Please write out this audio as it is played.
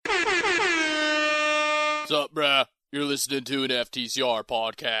What's up, bruh? You're listening to an FTCR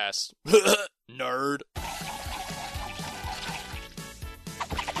podcast. Nerd.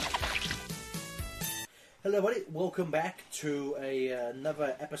 Hello, everybody. Welcome back to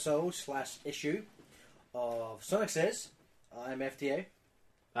another episode / issue of Sonic Says. I'm FTA.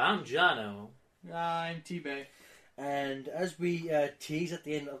 I'm Jono. I'm T-Bay. And as we teased at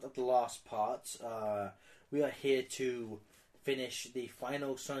the end of the last part, we are here to finish the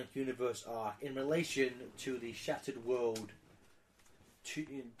final Sonic Universe arc in relation to the Shattered World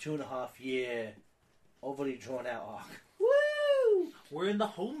 2.5 year overly drawn out arc. Woo! We're in the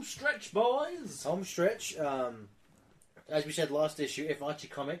home stretch, boys. Home stretch. As we said last issue, if Archie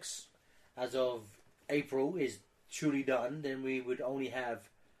Comics, as of April, is truly done, then we would only have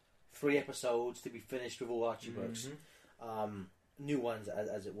 3 episodes to be finished with all Archie books. New ones,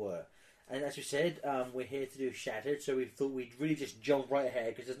 as it were. And as we said, we're here to do Shattered, so we thought we'd really just jump right ahead,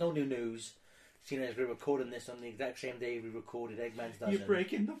 because there's no new news, seeing as we're recording this on the exact same day we recorded Eggman's Dozen. You're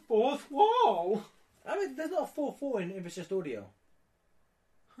breaking the fourth wall. I mean, there's not a 4-4 if it's just audio.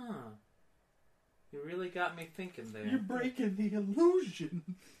 Huh. You really got me thinking there. You're breaking the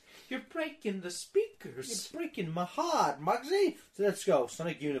illusion. You're breaking the speakers. You're breaking my heart, Muggsy! So let's go.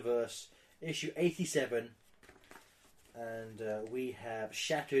 Sonic Universe, issue 87. And we have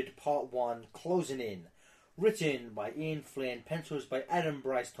Shattered Part 1 closing in. Written by Ian Flynn, pencils by Adam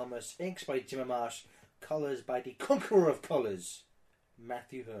Bryce Thomas, inks by Jimmy Marsh, colours by the Conqueror of Colours,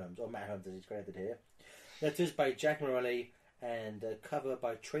 Matthew Herms, or Matt Herms as he's credited here. Letters by Jack Morelli, and cover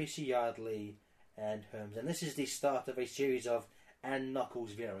by Tracy Yardley and Herms. And this is the start of a series of and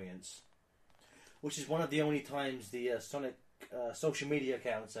Knuckles variants, which is one of the only times the Sonic social media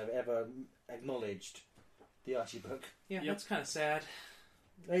accounts have ever acknowledged the Archie book. Yeah, that's kind of sad.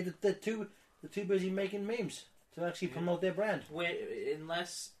 They're too busy making memes to actually promote their brand.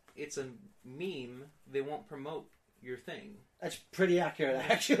 Unless it's a meme, they won't promote your thing. That's pretty accurate,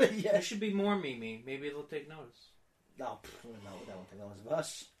 actually. Yeah. There should be more meme. Maybe they'll take notice. No, they won't take notice of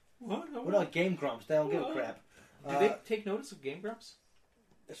us. What? No, We're not Game Grumps. They don't give a crap. Do they take notice of Game Grumps?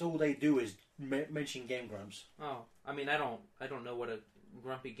 That's all they do is mention Game Grumps. Oh, I mean, I don't know what a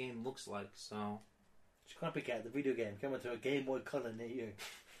grumpy game looks like, so. It's Grumpy Cat, the video game, coming to a Game Boy Color near you.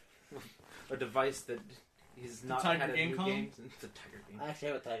 A device that is not Tiger had a Game new Com? game. It's a Tiger Game. I actually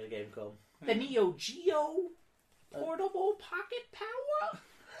have a Tiger Game called. The Neo Geo portable pocket power.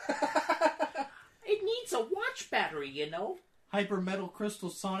 It needs a watch battery, you know. Hyper Metal Crystal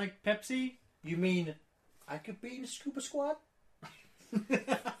Sonic Pepsi. You mean I could be in Scuba Squad?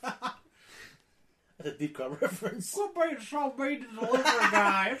 That's a deep cut reference. Quit being so mean to the delivery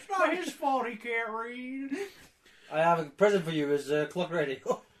guy. It's not his fault he can't read. I have a present for you as Clock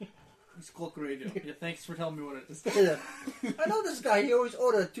Radio. It's Clock Radio. Yeah, thanks for telling me what it is. I know this guy. He always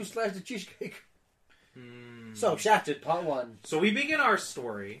ordered 2 slices of cheesecake. So, Shattered, Part 1. So we begin our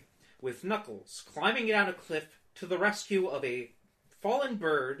story with Knuckles climbing down a cliff to the rescue of a fallen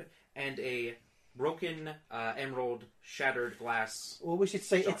bird and a broken emerald shattered glass. Well, we should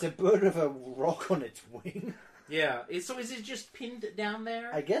say Shark. it's a bird with a rock on its wing. Yeah. So is it just pinned down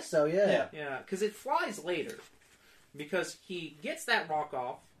there? I guess so, yeah. Yeah, because it flies later. Because he gets that rock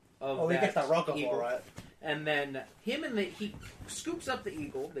off of Oh, he gets that rock off, eagle, alright. and then he scoops up the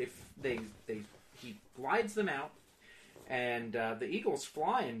eagle. He glides them out, and the eagle's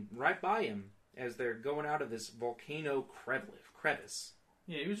flying right by him as they're going out of this volcano crevice.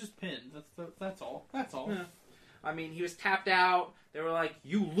 Yeah, he was just pinned. That's all. That's all. Yeah. I mean, he was tapped out. They were like,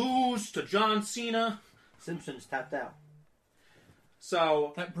 "You lose to John Cena." Simpsons tapped out.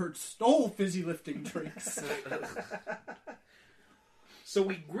 So That bird stole fizzy lifting drinks. So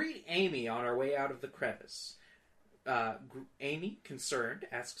we greet Amy on our way out of the crevice. Amy, concerned,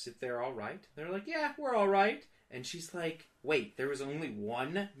 asks if they're all right. They're like, "Yeah, we're all right." And she's like, "Wait, there was only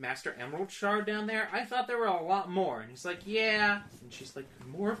one Master Emerald shard down there? I thought there were a lot more." And he's like, "Yeah." And she's like,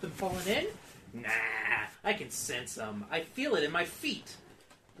 "More of them falling in?" "Nah, I can sense them. I feel it in my feet."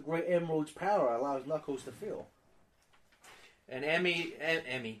 The Great Emerald's power allows Knuckles to feel. And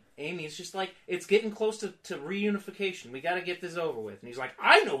Amy's just like, "It's getting close to reunification. We got to get this over with." And he's like,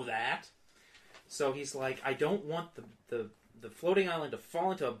 "I know that." So he's like, "I don't want the floating island to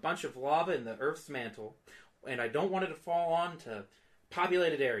fall into a bunch of lava in the Earth's mantle, and I don't want it to fall onto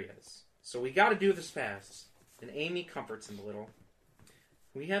populated areas. So we got to do this fast." And Amy comforts him a little.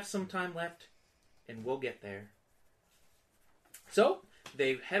 "We have some time left, and we'll get there." So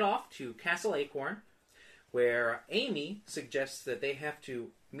they head off to Castle Acorn, where Amy suggests that they have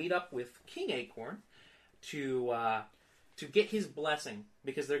to meet up with King Acorn to get his blessing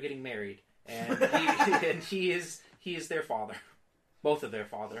because they're getting married, and he is their father, both of their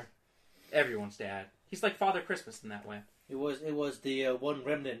father. everyone's dad. He's like Father Christmas in that way. It was the one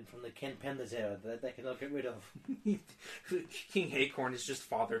remnant from the Ken Penders era that they cannot get rid of. King Acorn is just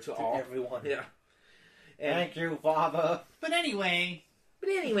father to To all. everyone. Yeah. And, Thank you, Father. But anyway,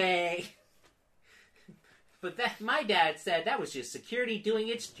 my dad said that was just security doing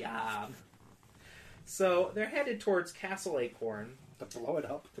its job. So they're headed towards Castle Acorn To blow it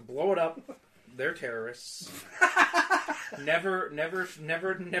up. to blow it up. They're terrorists. Never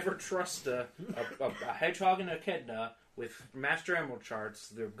trust a hedgehog and a echidna with Master Emerald charts.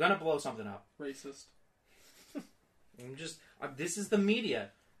 They're gonna blow something up. racist. This is the media.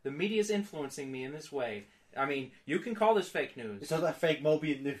 The media is influencing me in this way. I mean, you can call this fake news. It's all that fake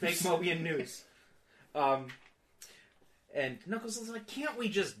Mobian news. Fake Mobian news. And Knuckles is like, can't we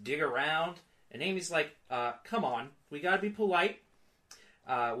just dig around? And Amy's like, come on, we gotta be polite.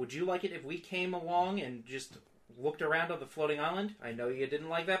 Would you like it if we came along and just looked around on the floating island? I know you didn't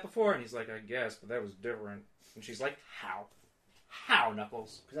like that before. And he's like, I guess, but that was different. And she's like, how? How,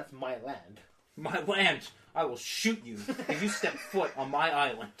 Knuckles? Because that's my land. My land! I will shoot you if you step foot on my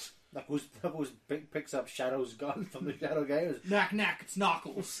island. Knuckles picks up Shadow's gun from the Shadow Gamers. Knack, knack, it's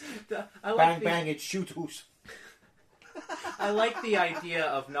Knuckles. Bang, it's Shootos. I like the idea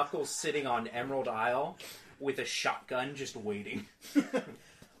of Knuckles sitting on Emerald Isle with a shotgun just waiting.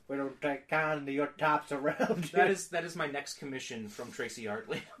 We don't take kind of your tops around That here. is my next commission from Tracy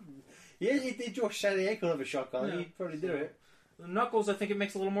Hartley. Yeah, he did your Shady Acorn of a shotgun. Yeah. He'd probably do it. Knuckles, I think it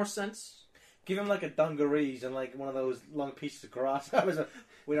makes a little more sense. Give him like a dungarees and like one of those long pieces of grass.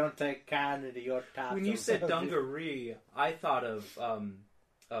 We don't take kind of your tops. When you said around here. dungaree, I thought of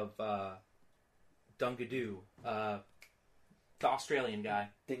Dungadoo, the Australian guy.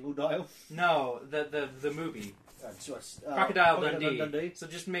 Dingle No, the movie Crocodile Crocodile Dundee. Dundee. So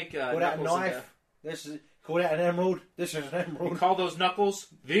just make Call that a Knuckles knife. This is call that an emerald. This is an You emerald. call those knuckles?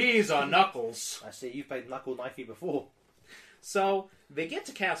 These are knuckles. I see you've played Knuckle Knifey before. So they get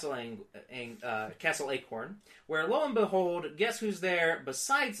to Castle Acorn, where lo and behold, guess who's there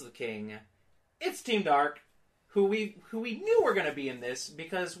besides the king? It's Team Dark, who we knew were going to be in this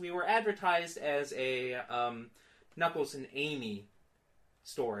because we were advertised as a Knuckles and Amy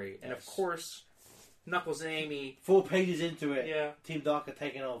story, and of Yes. course, Knuckles and Amy. 4 pages into it, Yeah, Team Dark are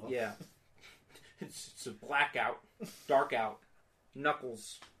taking over. yeah. It's a blackout, dark out,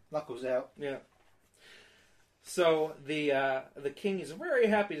 Knuckles. Knuckles out. Yeah. So the king is very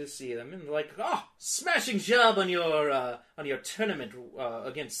happy to see them, and like, smashing job on your tournament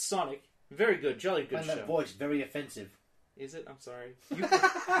against Sonic. Very good, jolly good And show. that voice very offensive. Is it? I'm sorry.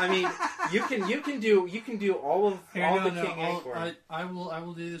 I mean, you can do all of Here, all no, the no, King Acorn. I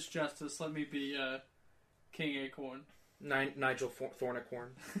will do this justice. Let me be King Acorn. Nigel Thornicorn.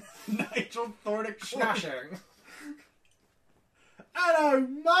 Nigel Thornick smashing. Hello,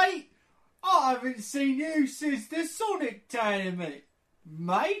 mate. I haven't seen you since the Sonic tournament,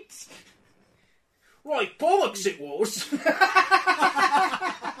 mate. Right, bollocks it was.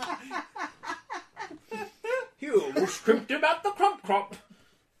 You almost scrimped him at the crump.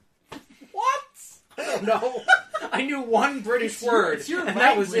 What? I don't know. I knew one British word, it's your and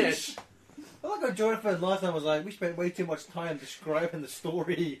that was language. it. I like how Jonathan last time was like, we spent way too much time describing the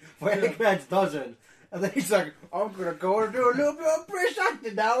story for Eggman's Dozen. And then he's like, I'm going to go and do a little bit of British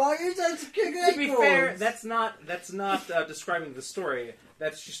acting now while you say King Acorns. To be fair, that's not describing the story.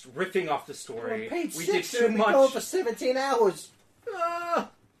 That's just riffing off the story. Page We 6 did too and we go much. for 17 hours. Ah.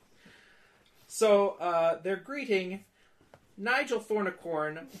 So they're greeting. Nigel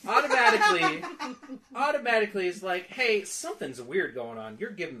Thornicorn automatically is like, hey, something's weird going on. You're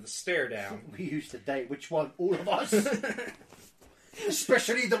giving the stare down. We used to date. Which one? All of us.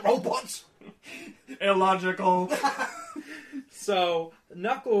 Especially the robots. Illogical. So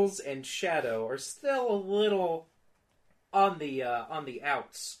Knuckles and Shadow are still a little on the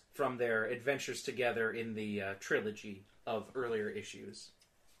outs from their adventures together in the trilogy of earlier issues.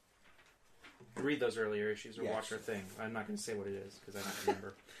 Read those earlier issues or Yes. watch our thing. I'm not going to say what it is because I don't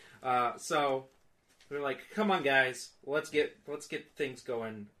remember. So they're like, "Come on, guys, let's get things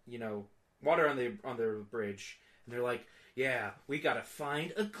going." You know, water on the bridge. And they're like, "Yeah, we got to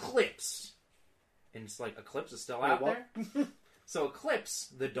find Eclipse." And it's like, Eclipse is still out what? there. So Eclipse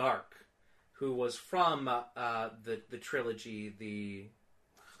the Dark, who was from the trilogy, the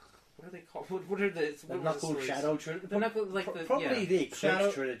what are they called? What are the The what was Knuckle stories? Shadow trilogy. The Knuckle, like the Probably the Eclipse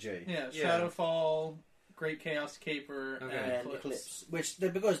Shadow- trilogy. Yeah, Yeah. Shadowfall, Great Chaos Caper, Okay. and And Eclipse. Which,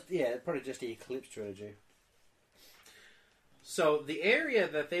 because, probably just the Eclipse trilogy. So the area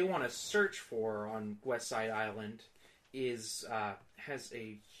that they want to search for on West Side Island is has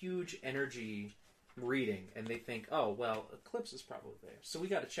a huge energy reading, and they think, oh, well, Eclipse is probably there, so we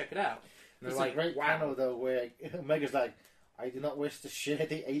got to check it out. And It's they're like, a great wow. panel, though, where Omega's like, I do not wish to share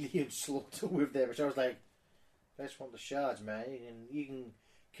the alien slaughter with them. Which I was like, I just want the shards, man. You can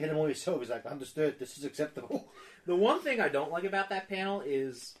kill them all yourself. He's like, understood, this is acceptable. The one thing I don't like about that panel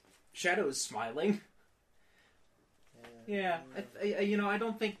is Shadow is smiling. Yeah, I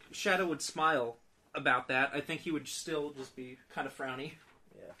don't think Shadow would smile about that. I think he would still just be kind of frowny.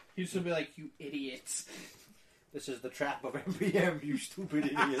 He'd still be like, you idiots. This is the trap of MBM, you stupid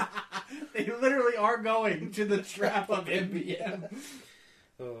idiot. They literally are going to the trap of MBM.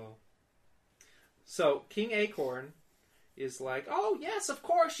 Oh. So, King Acorn is like, oh, yes, of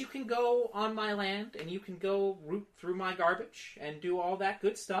course, you can go on my land, and you can go root through my garbage, and do all that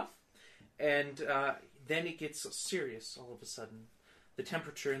good stuff. And then it gets so serious all of a sudden. The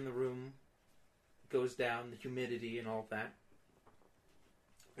temperature in the room goes down, the humidity and all of that.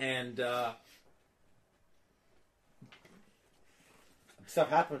 And Stuff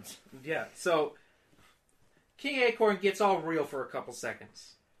happens. yeah, so King Acorn gets all real for a couple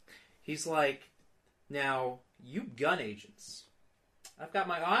seconds. He's like, now, you gun agents, I've got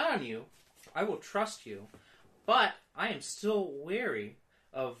my eye on you. I will trust you. But I am still wary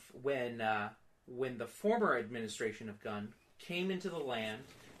of when the former administration of Gun came into the land,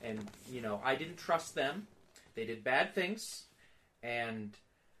 and, I didn't trust them. They did bad things, and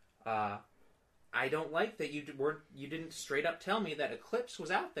I don't like that you didn't straight up tell me that Eclipse was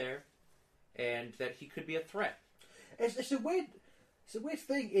out there, and that he could be a threat. It's a weird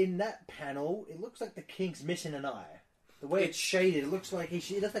thing in that panel. It looks like the king's missing an eye. The way it's shaded, it looks like he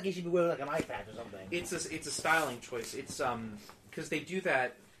should be wearing like an eye patch or something. It's a styling choice. It's because they do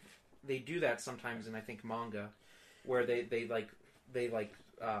that sometimes in, I think, manga, where they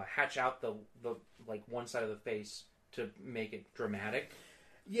hatch out the like one side of the face to make it dramatic.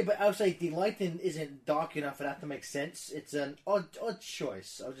 Yeah, but I would say the lighting isn't dark enough for that to make sense. It's an odd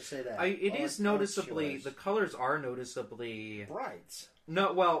choice. I'll just say that. It is noticeably, the colors are noticeably bright.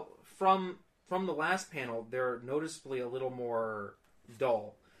 No, well, from the last panel, they're noticeably a little more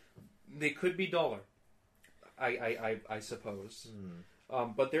dull. They could be duller, I suppose.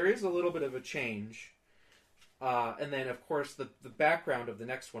 But there is a little bit of a change. And then, of course, the background of the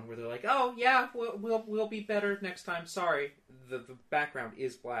next one, where they're like, "Oh yeah, we'll be better next time." Sorry, the background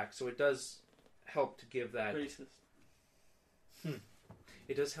is black, so it does help to give that. Racist.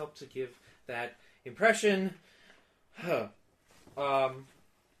 It does help to give that impression. And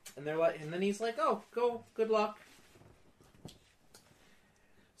they're like, and then he's like, "Oh, go, good luck."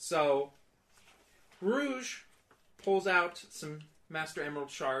 So, Rouge pulls out some Master Emerald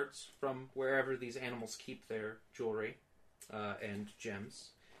shards from wherever these animals keep their jewelry and gems,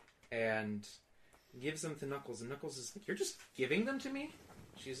 and gives them to Knuckles. And Knuckles is like, "You're just giving them to me?"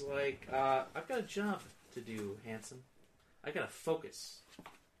 She's like, "I've got a job to do, handsome. I gotta focus."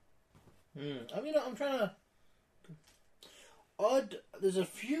 I'm trying to... There's a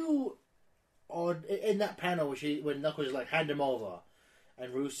few odd... In that panel when Knuckles is like, hand him over,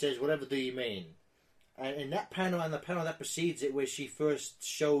 and Rouge says, "Whatever do you mean?" And in that panel and the panel that precedes it, where she first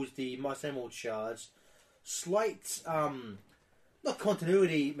shows the Master Emerald shards, slight, not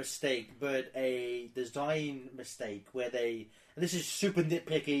continuity mistake, but a design mistake, where they... And this is super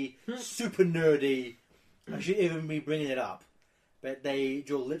nitpicky, super nerdy. I shouldn't even be bringing it up. But they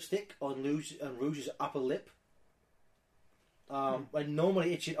draw lipstick on Rouge's upper lip. And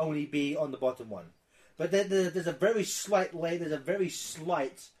normally it should only be on the bottom one. But there's a very slight line of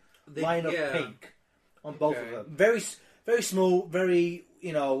pink on both of them. Very, very small, very,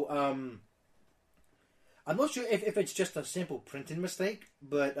 I'm not sure if it's just a simple printing mistake,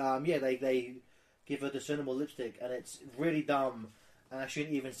 but they give a discernible lipstick, and it's really dumb, and I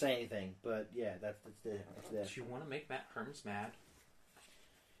shouldn't even say anything, but yeah, that's there. Do you want to make Matt Herms mad?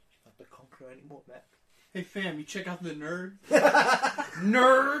 Not the Conqueror anymore, Matt. Hey fam, you check out the nerd?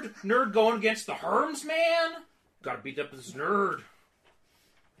 Nerd going against the Herms, man? Gotta beat up this nerd.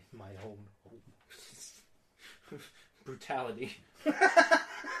 My home. Brutality.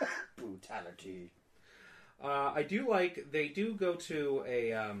 Brutality. I do like, they do go to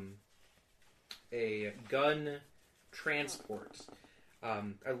a gun transport.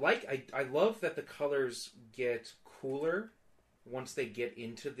 I love that the colors get cooler once they get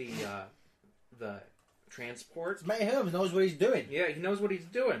into the transport. Matt Herms knows what he's doing. Yeah, he knows what he's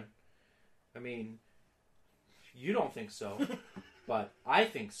doing. I mean, you don't think so, but I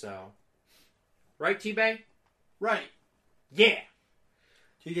think so. Right, T-Bay? Right. Yeah!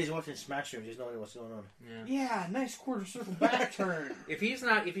 You guys watching Smash Room, just knowing what's going on. Yeah, nice quarter circle back turn. If he's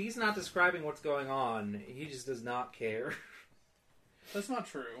not describing what's going on, he just does not care. That's not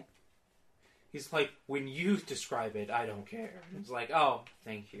true. He's like, when you describe it, I don't care. It's like, oh,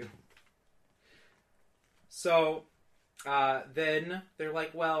 thank you. So, then they're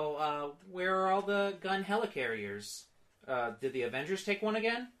like, well, where are all the gun helicarriers? Did the Avengers take one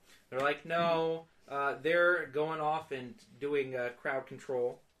again? They're like, no, they're going off and doing crowd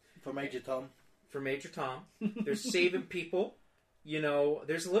control. For Major Tom. They're saving people. You know,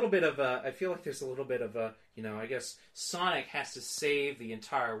 there's a little bit of a, I feel like there's a little bit of a, you know, I guess Sonic has to save the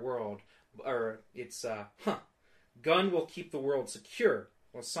entire world. Or it's, Gun will keep the world secure,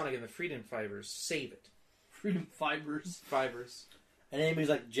 while Sonic and the Freedom Fighters save it. Freedom Fibers. And Amy's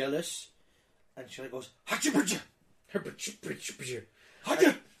like jealous, and she like goes, "Hachi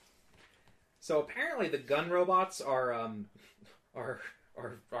Hachi." So apparently the gun robots are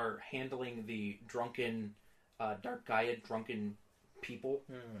handling the drunken, Dark Gaia drunken people,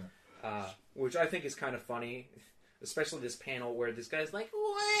 which I think is kind of funny, especially this panel where this guy's like,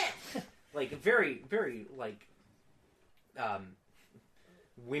 "What?" Like very, very like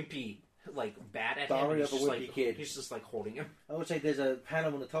wimpy, like bad at him. Diary of a wimpy like, kid. He's just like holding him. I would say there's a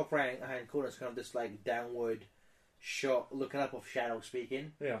panel in the top right hand corner. It's kind of this like downward shot, looking up of Shadow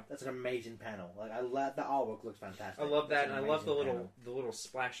speaking. Yeah, that's an amazing panel. Like I love that artwork. Looks fantastic. I love that, and I love the panel. little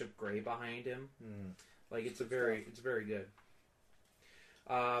splash of gray behind him. Like it's very good.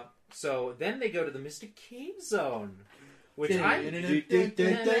 So then they go to the Mystic Cave Zone, which boom,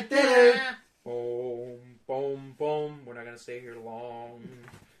 boom, boom. We're not gonna stay here long.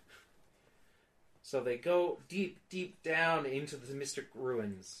 So they go deep, deep down into the Mystic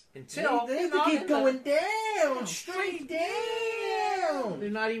Ruins until they keep going down, straight down. They're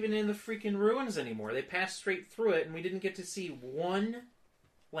not even in the freaking ruins anymore. They passed straight through it, and we didn't get to see one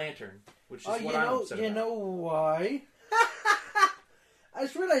lantern, which is what I'm upset about. You know why? I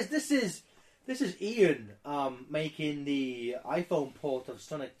just realized this is Ian making the iPhone port of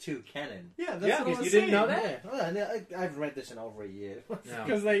Sonic 2 canon. Yeah, that's what I was you saying. didn't know that? Yeah, I haven't read this in over a year.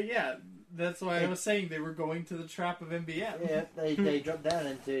 Because that's why I was saying they were going to the trap of MBM. Yeah, they dropped down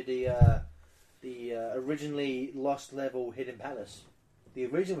into the originally lost level Hidden Palace. The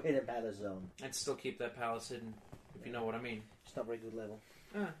original Hidden Palace zone. I'd still keep that palace hidden, if you know what I mean. It's not very good level.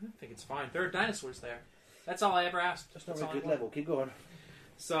 I think it's fine. There are dinosaurs there. That's all I ever asked. It's not very good level. Keep going.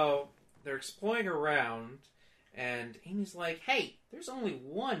 So, they're exploring around, and Amy's like, hey, there's only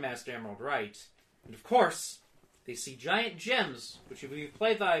one Master Emerald, right? And of course, they see giant gems, which if you've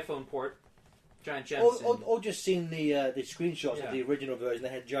played the iPhone port, giant gems. Or just seen the screenshots of the original version. They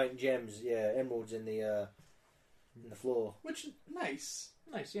had giant gems, emeralds in the floor. Which, nice.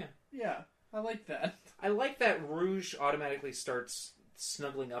 Nice, yeah. Yeah, I like that. I like that Rouge automatically starts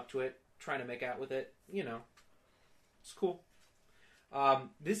snuggling up to it, trying to make out with it. You know, it's cool.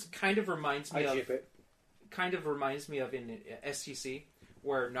 This kind of reminds me of in STC,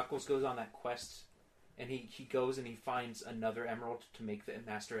 where Knuckles goes on that quest, and he goes and he finds another emerald to make the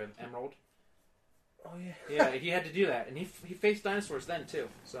Master of Emerald. Oh yeah. Yeah, he had to do that, and he faced dinosaurs then too.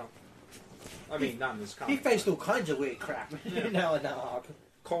 So, I mean, not in this comic. He faced all kinds of weird crap. Yeah. In that arc.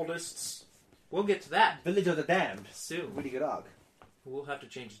 Cultists. We'll get to that Village of the Damned. soon. Really good arc. We'll have to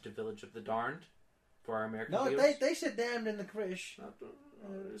change it to Village of the Darned for our American No, viewers. they said damned in the Krish.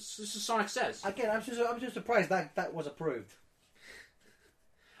 This is Sonic Says. Again, I'm just surprised that was approved.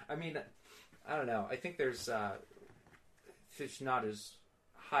 I mean, I don't know. I think there's not as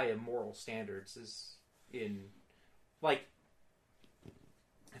high a moral standards as in, like,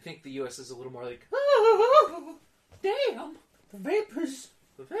 I think the U.S. is a little more like, damn, The vapors.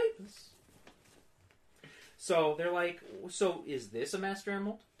 the vapors. So they're like, so is this a Master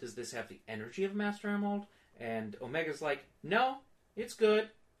Emerald? Does this have the energy of a Master Emerald? And Omega's like, no, it's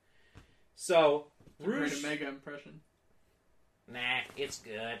good. So Great Rouge, Omega impression. nah, it's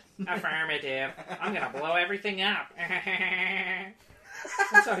good. Affirmative. I'm gonna blow everything up.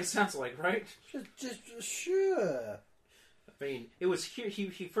 That's how he sounds like, right? Just sure. I mean, it was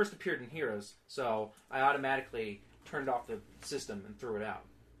he first appeared in Heroes, so I automatically turned off the system and threw it out.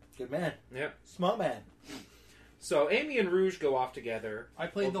 Good man. Yep. Smart man. So Amy and Rouge go off together. I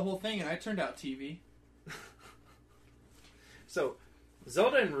played the whole thing and I turned out TV. So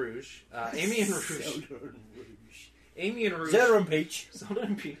Zelda and Rouge, Amy and Rouge, Amy and Rouge, Zelda and Peach. Zelda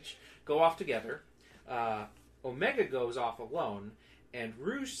and Peach go off together. Omega goes off alone, and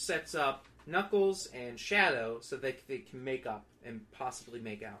Rouge sets up Knuckles and Shadow so they can make up and possibly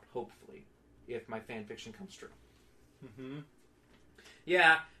make out, hopefully, if my fanfiction comes true. Mm-hmm.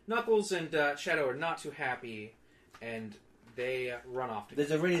 Yeah, Knuckles and Shadow are not too happy, and they run off together.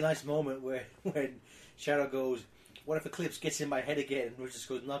 There's a really nice moment where when Shadow goes, "What if Eclipse gets in my head again?" And Rouge just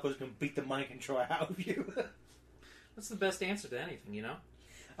goes, "Knuckles can beat the mind control out of you." That's the best answer to anything, you know?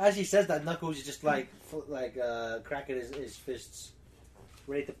 As he says that, Knuckles is just like cracking his fists,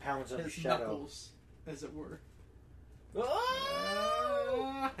 ready to pound some His Shadow. knuckles, as it were.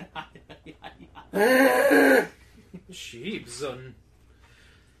 Sheepson.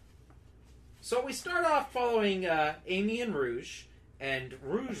 So we start off following Amy and Rouge, and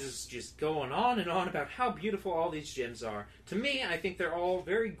Rouge is just going on and on about how beautiful all these gems are. To me, I think they're all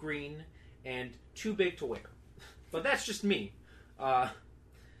very green and too big to wear. But that's just me. But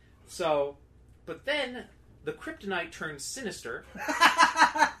then the kryptonite turns sinister.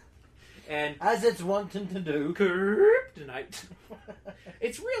 And as it's wanting to do. Kryptonite.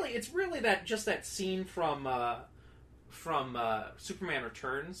 It's really that scene from Superman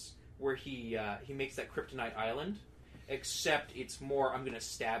Returns where he makes that kryptonite island, except it's more I'm gonna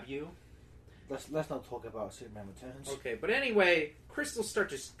stab you. Let's not talk about Superman Returns. Okay, but anyway, crystals start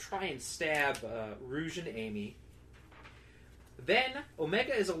to try and stab Rouge and Amy. Then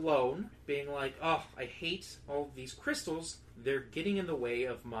Omega is alone, being like, "Oh, I hate all these crystals. They're getting in the way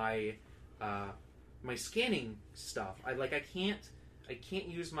of my my scanning stuff. I can't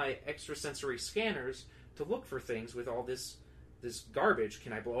use my extrasensory scanners to look for things with all this garbage.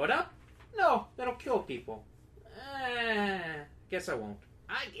 Can I blow it up? No, that'll kill people. Guess I won't.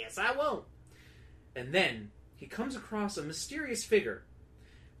 I guess I won't." And then he comes across a mysterious figure,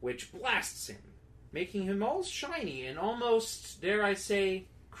 which blasts him, making him all shiny and almost, dare I say,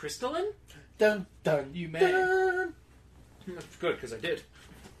 crystalline? Dun dun. You may. Dun. Good, because I did.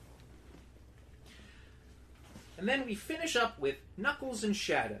 And then we finish up with Knuckles and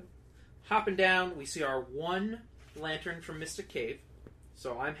Shadow. Hopping down, we see our one lantern from Mystic Cave.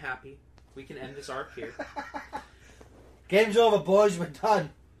 So I'm happy. We can end this arc here. Game's over, boys. We're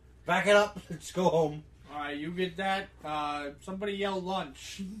done. Back it up. Let's go home. Alright, you get that. Somebody yell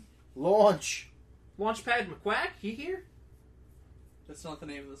lunch. Launch. Launchpad McQuack, he here? That's not the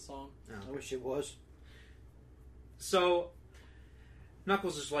name of the song. I wish it was. So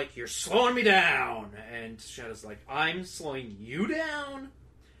Knuckles is like, "You're slowing me down," and Shadow's like, "I'm slowing you down."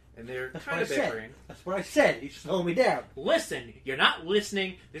 And they're kind of bickering. That's what I said. You slow me down. Listen, you're not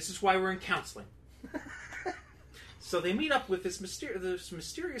listening. This is why we're in counseling. So they meet up with this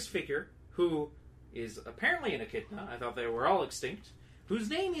mysterious figure who is apparently an echidna. I thought they were all extinct. Whose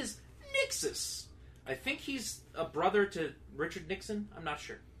name is Nixus. I think he's a brother to Richard Nixon. I'm not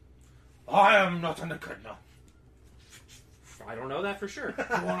sure. I am not an echidna. I don't know that for sure. I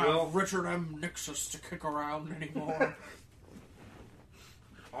don't want Richard M. Nixus to kick around anymore.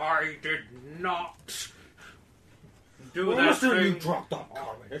 I did not do Well, that listen, you thing. dropped up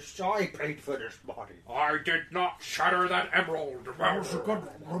communist. I paid for this body. I did not shatter that emerald. That was a good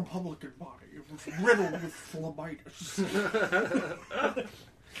Republican body. It was riddled with phlebitis.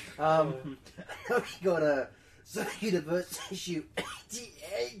 We got a Sonic Universe issue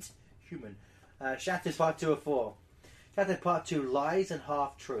 88. Human. Shattered Part 2 of 4. Shattered Part 2, Lies and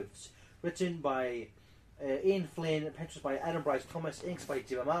Half-Truths. Written by Ian Flynn, pencils by Adam Bryce Thomas, inks by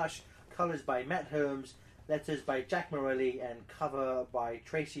Jim Marsh, colours by Matt Holmes, letters by Jack Morelli, and cover by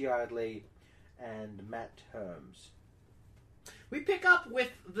Tracy Yardley and Matt Holmes. We pick up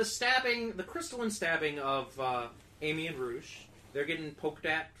with the crystalline stabbing of Amy and Rouge. They're getting poked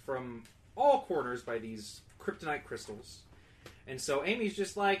at from all corners by these kryptonite crystals. And so Amy's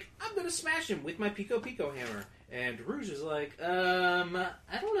just like, "I'm going to smash him with my Pico Pico hammer." And Rouge is like, I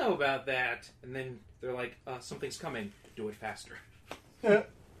don't know about that. And then they're like, something's coming. Do it faster.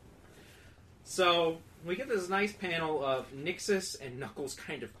 So we get this nice panel of Nixus and Knuckles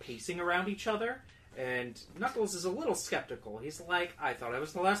kind of pacing around each other. And Knuckles is a little skeptical. He's like, "I thought I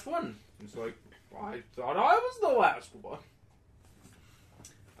was the last one." He's like, "I thought I was the last one."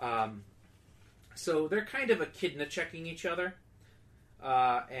 So they're kind of echidna checking each other.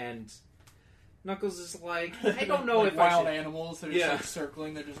 And Knuckles is like, "I don't know like if wild I should..." animals. They're just like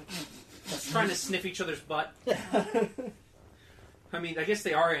circling. They're just Trying to sniff each other's butt. I mean, I guess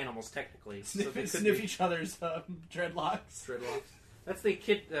they are animals technically. So they could sniff be each other's dreadlocks. dreadlocks. That's the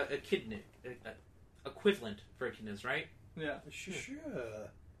echidna equivalent for echidnas, right? Yeah. Sure.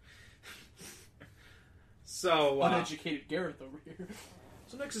 So Uneducated Gareth over here.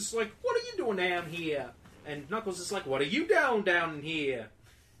 So Nixus is like, "What are you doing down here?" And Knuckles is like, "What are you down here?"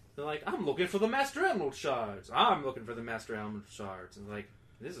 They're like, "I'm looking for the Master Emerald Shards." "I'm looking for the Master Emerald Shards." And like,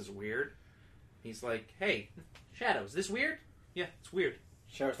 "This is weird." He's like, "Hey, Shadow, is this weird?" "Yeah, it's weird."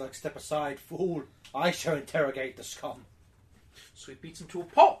 Sheriff's like, "Step aside, fool. I shall interrogate the scum." So he beats him to a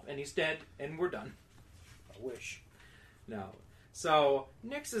pulp, and he's dead, and we're done. I wish. No. So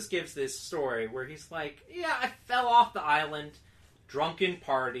Nixus gives this story where he's like, "Yeah, I fell off the island, drunken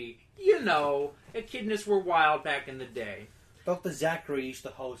party. You know, echidnas were wild back in the day." Dr. Zachary used to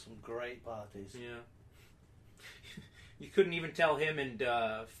host some great parties. Yeah. You couldn't even tell him and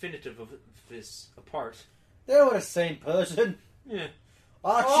Finitive of this apart. They were the same person. Yeah.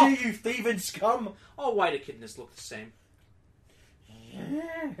 Archie, you thieving scum! All white echidnas look the same.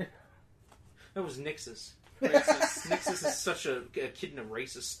 That was Nixus. Nixus is such a echidna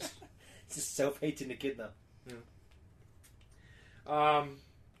racist. It's a self-hating echidna.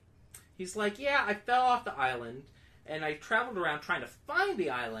 He's like, yeah, I fell off the island, and I traveled around trying to find the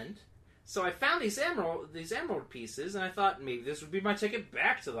island. So I found these emerald pieces, and I thought maybe this would be my ticket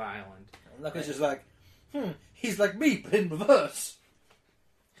back to the island. And Knuckles is like, he's like me, but in reverse.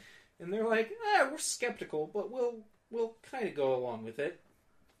 And they're like, we're skeptical, but we'll kind of go along with it.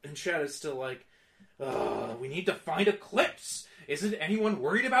 And Shadow's still like, we need to find Eclipse. Isn't anyone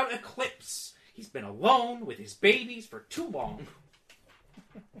worried about Eclipse? He's been alone with his babies for too long.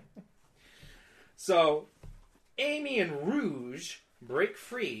 So, Amy and Rouge break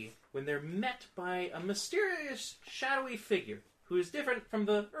free when they're met by a mysterious shadowy figure who is different from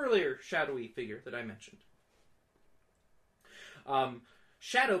the earlier shadowy figure that I mentioned.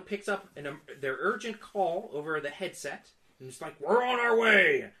 Shadow picks up their urgent call over the headset, and he's like, we're on our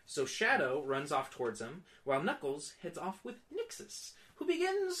way! So Shadow runs off towards him, while Knuckles heads off with Nixus, who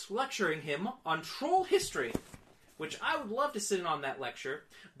begins lecturing him on troll history, which I would love to sit in on that lecture,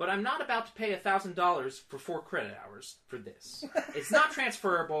 but I'm not about to pay $1,000 for 4 credit hours for this. It's not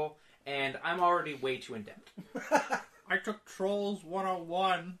transferable, and I'm already way too in-debt. I took Trolls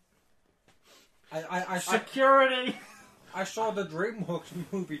 101. Security! I saw the DreamWorks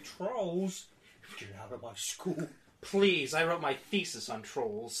movie Trolls. Get out of my school. Please, I wrote my thesis on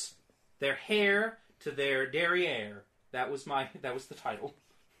trolls. Their hair to their derriere. That was the title.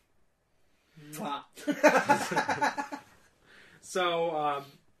 So,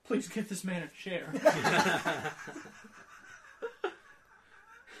 please get this man a chair.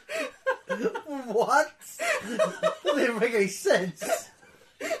 What? That didn't make any sense.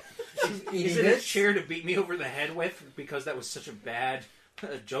 Is it a chair to beat me over the head with because that was such a bad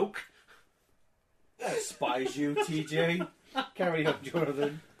joke? I despise you, TJ. Carry on,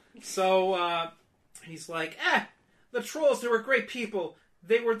 Jonathan. So, he's like, the trolls, they were great people.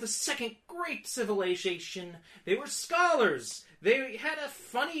 They were the second great civilization. They were scholars. They had a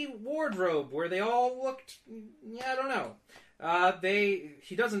funny wardrobe where they all looked, I don't know.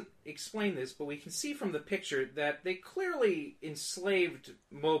 He doesn't explain this, but we can see from the picture that they clearly enslaved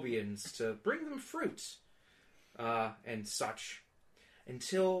Mobians to bring them fruit, and such.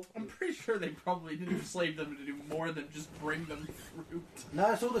 Until... I'm pretty sure they probably didn't enslave them to do more than just bring them fruit. No,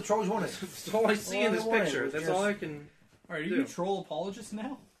 that's all the trolls wanted. That's all I see in this picture. That's all I can... Alright, are you a troll apologist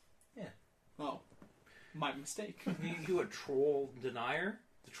now? Yeah. Oh. My mistake. You a troll denier?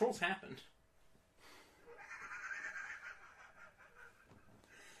 The trolls happened.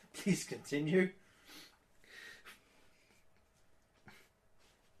 Please continue.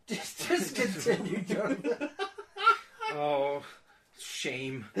 Just continue, Jonathan. Oh,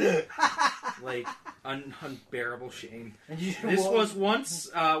 shame. Like, unbearable shame. This was once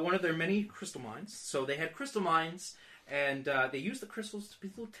one of their many crystal mines. So they had crystal mines, and they used the crystals to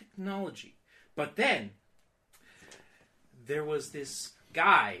build technology. But then, there was this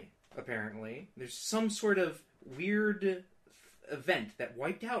guy, apparently. There's some sort of weird event that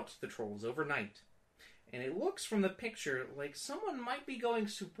wiped out the trolls overnight. And it looks from the picture like someone might be going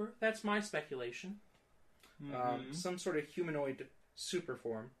super. That's my speculation. Mm-hmm. Some sort of humanoid super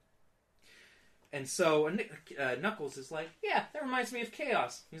form. And so Knuckles is like, yeah, that reminds me of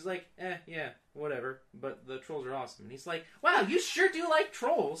Chaos. He's like, yeah, whatever. But the trolls are awesome. And he's like, wow, you sure do like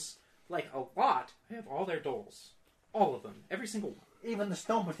trolls. Like, a lot. I have all their dolls. All of them. Every single one. Even the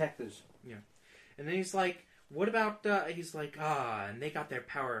stone protectors. Yeah. And then he's like, what about, he's like, and they got their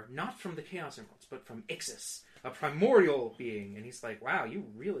power not from the Chaos Emeralds, but from Ixis, a primordial being. And he's like, wow, you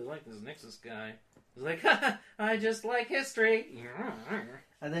really like this Nixus guy. He's like, I just like history.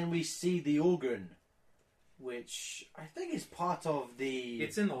 And then we see the organ, which I think is part of the...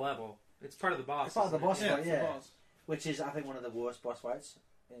 It's in the level. It's part of the boss. It's part of the boss fight, yeah. Boss. Which is, I think, one of the worst boss fights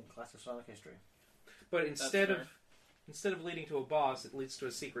in classic Sonic history. But instead of leading to a boss, it leads to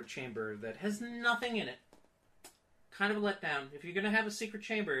a secret chamber that has nothing in it. Kind of a letdown. If you're going to have a secret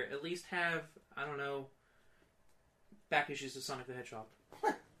chamber, at least have, I don't know, back issues of Sonic the Hedgehog.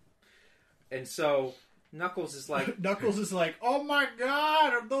 And so, Knuckles is like... oh my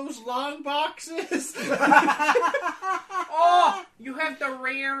god, are those long boxes? Oh, you have the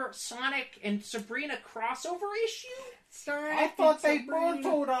rare Sonic and Sabrina crossover issue? I thought they bought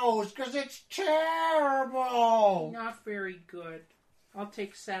all those, because it's terrible! Not very good. I'll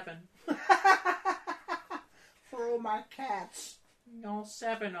take 7. Throw my cats. All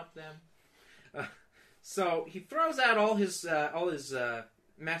 7 of them. So he throws out all his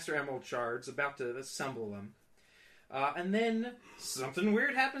Master Emerald shards, about to assemble them. And then something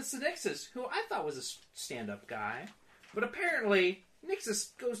weird happens to Nixus, who I thought was a stand-up guy. But apparently,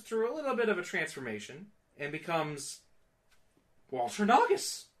 Nixus goes through a little bit of a transformation and becomes Walter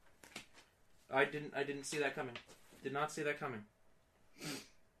Nogus. I didn't see that coming. Did not see that coming.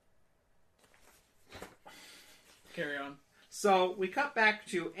 Carry on. So we cut back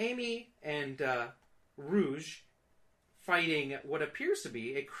to Amy and Rouge fighting what appears to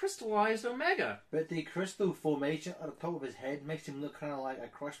be a crystallized Omega. But the crystal formation on the top of his head makes him look kind of like a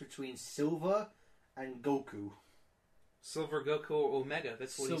cross between Silver and Goku. Silver Goku Omega.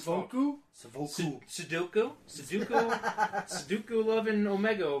 That's what he's called. Silvoku? Sudoku? Sudoku loving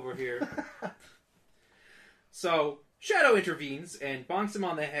Omega over here. So Shadow intervenes and bonks him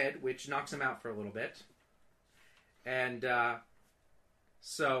on the head, which knocks him out for a little bit. And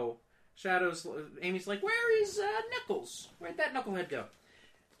so Amy's like, where is Knuckles? Where'd that knucklehead go?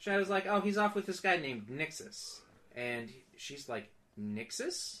 Shadow's like, oh, he's off with this guy named Nixus. And she's like,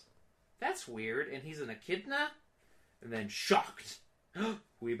 Nixus? That's weird. And he's an echidna? And then shocked.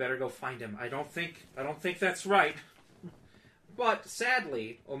 We better go find him. I don't think that's right. But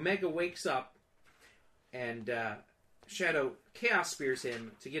sadly, Omega wakes up and Shadow Chaos Spears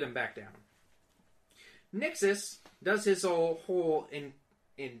him to get him back down. Nixus does his whole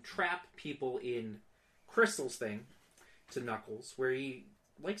entrap people in crystals thing to Knuckles, where he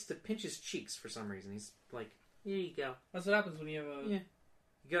likes to pinch his cheeks for some reason. He's like, here you go. That's what happens when you have a... Yeah.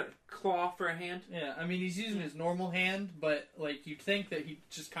 You got a claw for a hand? Yeah, I mean, he's using his normal hand, but, like, you'd think that he'd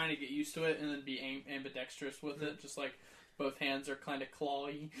just kind of get used to it and then be ambidextrous with it, just like both hands are kind of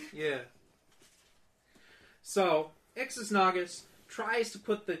clawy. Yeah. So, Ixis Naugus tries to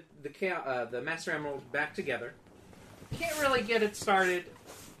put the Master Emerald back together. Can't really get it started.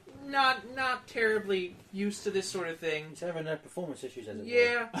 Not terribly used to this sort of thing. He's having performance issues, as it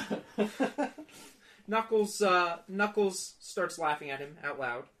Yeah. Knuckles starts laughing at him out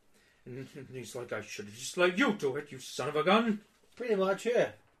loud. And he's like, I should have just let you do it, you son of a gun. Pretty much, yeah.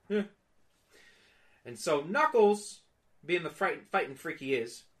 Yeah. And so Knuckles, being the fighting freak he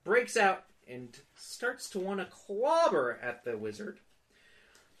is, breaks out and starts to want to clobber at the wizard.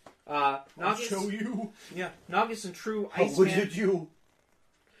 I'll show you. Yeah, Naugus in true How Iceman. wizard you?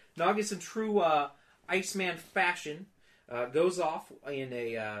 Naugus in true Iceman fashion goes off in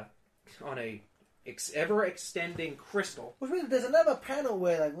on a ever extending crystal. Which means there's another panel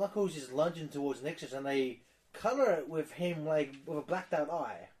where like Knuckles is lunging towards Nixus and they colour it with him like with a blacked out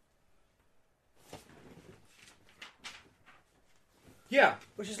eye. Yeah.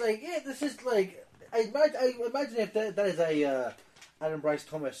 Which is like, yeah, this is like I imagine if that is a Adam Bryce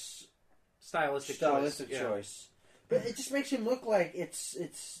Thomas Stylistic choice. But it just makes him look like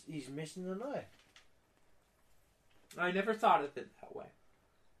it's he's missing an eye. I never thought of it that way.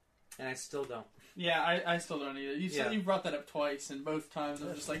 And I still don't. Yeah, I still don't either. You said Yeah. you brought that up twice, and both times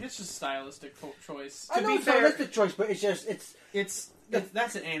I'm just like, it's just a stylistic choice. I know it's a stylistic choice, but it's just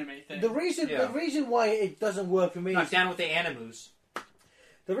That's an anime thing. the reason why it doesn't work for me. Not down with the Animus.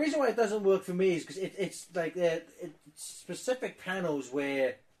 The reason why it doesn't work for me is because it's like it's specific panels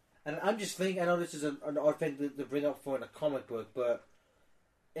where, and I'm just thinking, I know this is an odd thing to bring up for in a comic book, but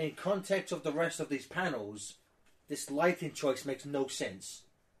in context of the rest of these panels, this lighting choice makes no sense.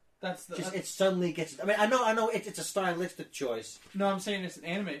 That's the. It suddenly gets. I mean, I know it's a stylistic choice, No, I'm saying it's an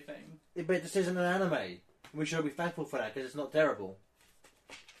anime thing. but this isn't an anime. We should be thankful for that because it's not terrible.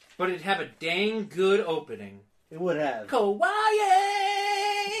 But it'd have a dang good opening. It would have. Kawaii!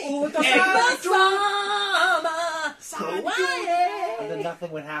 Oh, what the Kawaii! And then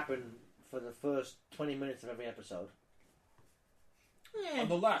nothing would happen for the first 20 minutes of every episode. On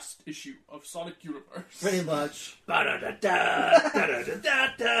the last issue of Sonic Universe. Pretty much.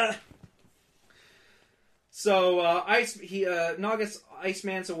 So Naugus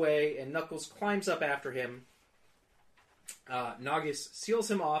Iceman's away, and Knuckles climbs up after him. Naugus seals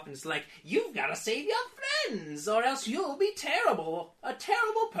him off and is like, "You've got to save your friends, or else you'll be a terrible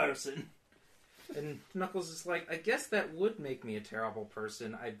person." And Knuckles is like, "I guess that would make me a terrible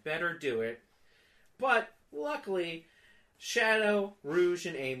person. I better do it." But luckily, Shadow, Rouge,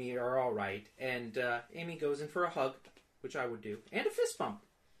 and Amy are all right, and Amy goes in for a hug, which I would do, and a fist bump.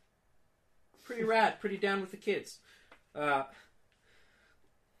 Pretty rad, pretty down with the kids. But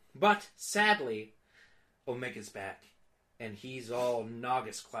sadly, Omega's back, and he's all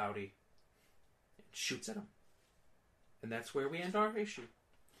Naugus cloudy, and shoots at him. And that's where we end our issue.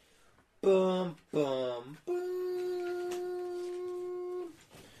 Boom, boom, boom.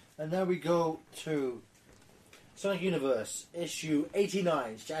 And now we go to Sonic Universe, issue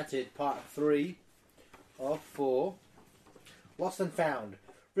 89, Shattered, part 3 of 4. Lost and Found,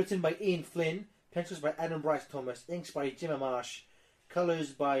 written by Ian Flynn, pencils by Adam Bryce Thomas, inks by Jim Amash, colours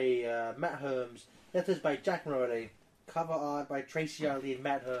by Matt Holmes, letters by Jack Morelli, cover art by Tracy Alley and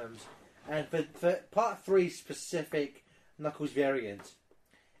Matt Holmes, and for part 3 specific Knuckles variant,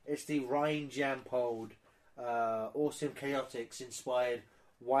 it's the Ryan Jampold Awesome Chaotix inspired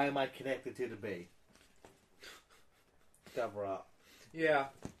Why Am I Connected to the Bee? Cover art. Yeah.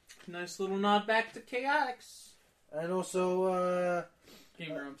 Nice little nod back to Chaotix. And also,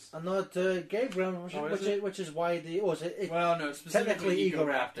 Game Grumps. a nod to Game Grumps, which is why the... Oh, Well, no, specifically technically Ego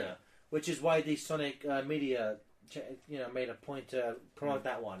Raptor. Raptor, which is why the Sonic media made a point to promote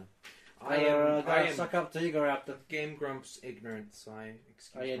that one. I am suck up to Ego Raptor. Game Grumps ignorant, so I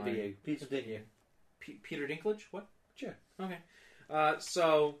excuse I envy my... you. Please continue. Peter Dinklage? What? Sure. Okay.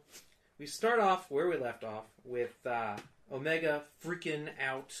 So, we start off where we left off with Omega freaking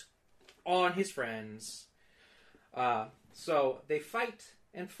out on his friends. So, they fight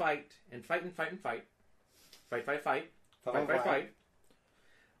and fight and fight and fight and fight. Fight.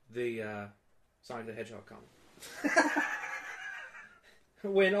 The Sonic the Hedgehog comic.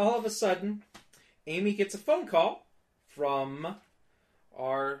 When all of a sudden, Amy gets a phone call from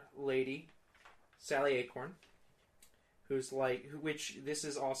our lady, Sally Acorn, who's like, which this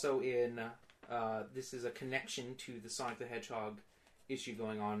is also in, this is a connection to the Sonic the Hedgehog issue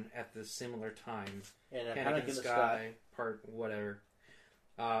going on at the similar time. And Panic in the Sky, part whatever.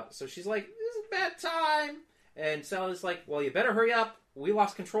 So she's like, this is a bad time. And Sally's like, well, you better hurry up. We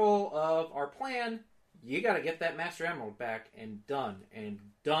lost control of our plan. You got to get that Master Emerald back and done.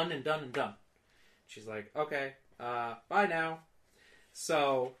 She's like, okay, bye now.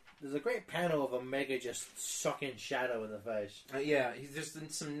 So... There's a great panel of Omega just sucking Shadow in the face. Yeah, he's just in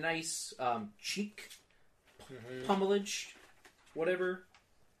some nice cheek pummelage, whatever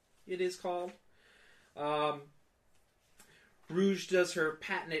it is called. Rouge does her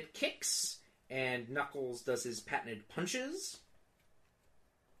patented kicks, and Knuckles does his patented punches.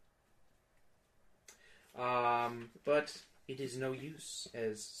 But it is no use,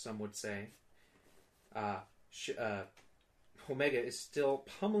 as some would say. Omega is still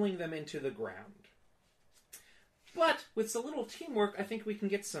pummeling them into the ground. But with a little teamwork, I think we can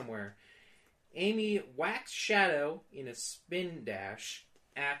get somewhere. Amy whacks Shadow in a spin dash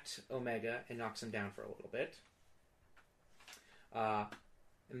at Omega and knocks him down for a little bit.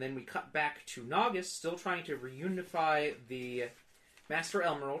 And then we cut back to Naugus, still trying to reunify the Master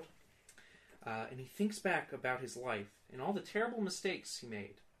Emerald. And he thinks back about his life and all the terrible mistakes he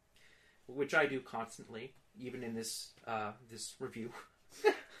made, which I do constantly, even in this this review.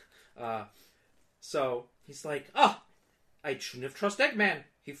 So he's like, I shouldn't have trusted Eggman.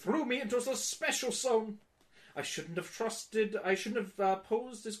 He threw me into the special zone. I shouldn't have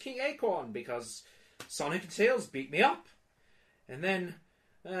posed as King Acorn because Sonic and Tails beat me up. And then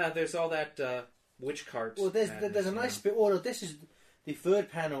there's all that witch cart. Well, there's a nice bit. Well, this is the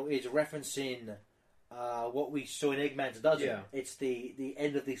third panel is referencing what we saw in Eggman's Dozen. Yeah. It's the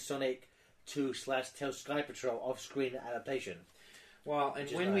end of the Sonic 2/Tails Sky Patrol off-screen adaptation. Well,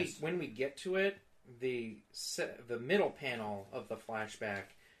 and nice. when we get to it, the middle panel of the flashback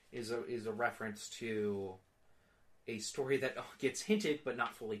is a reference to a story that gets hinted but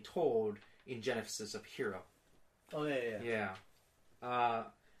not fully told in Genesis of Hero. Oh yeah.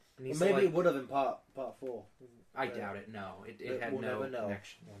 And he's Maybe like, it would have in part 4. I doubt it. No, it had we'll no never know.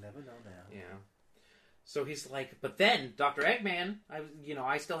 connection. We'll never know now. Yeah. So he's like, but then Dr. Eggman,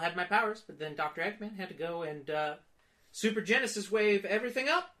 I still had my powers, but then Dr. Eggman had to go and Super Genesis wave everything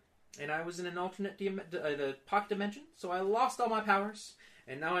up, and I was in an alternate the pocket dimension, so I lost all my powers,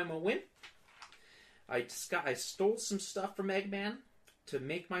 and now I'm a wimp. I stole some stuff from Eggman to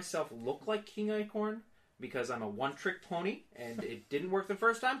make myself look like King Acorn, because I'm a one-trick pony, and it didn't work the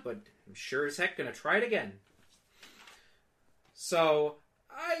first time, but I'm sure as heck gonna try it again. So,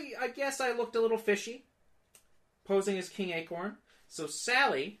 I guess I looked a little fishy, posing as King Acorn. So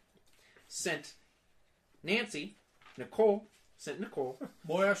Sally sent Nicole,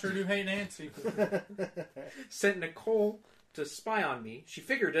 Boy, I sure do hate Nancy. sent Nicole to spy on me. She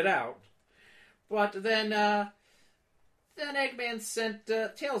figured it out. But then Eggman sent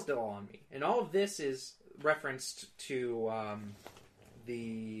Tailsdale on me. And all of this is referenced to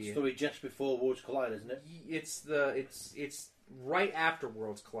the Story just before Worlds Collide, isn't it? It's right after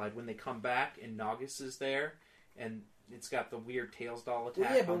Worlds Collide when they come back and Naugus is there and it's got the weird Tails doll attack.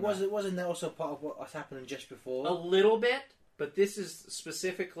 Well, yeah, but wasn't that also part of what was happening just before? A little bit, but this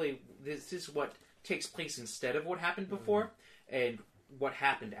is what takes place instead of what happened before and what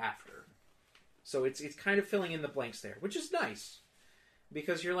happened after. So it's kind of filling in the blanks there, which is nice.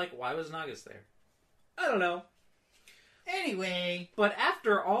 Because you're like, why was Nagas there? I don't know. Anyway. But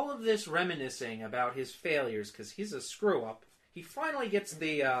after all of this reminiscing about his failures, because he's a screw-up, he finally gets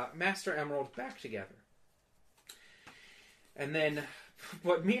the Master Emerald back together. And then,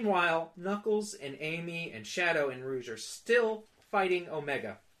 but meanwhile, Knuckles and Amy and Shadow and Rouge are still fighting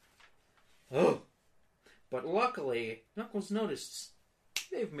Omega. Oh. But luckily, Knuckles noticed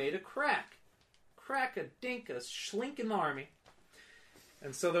they've made a crack. Crack, a dink, a schlink in the army.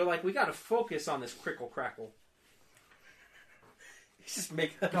 And so they're like, we gotta focus on this crickle crackle. He's just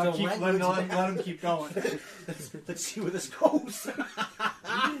making up Gotta his keep, own let language. him keep going. Let's see where this goes.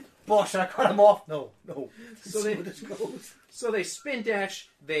 Boss, I cut him off. No. Let's So see where this goes. So they spin dash,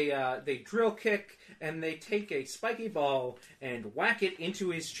 they drill kick, and they take a spiky ball and whack it into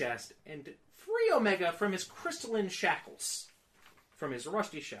his chest and free Omega from his crystalline shackles. From his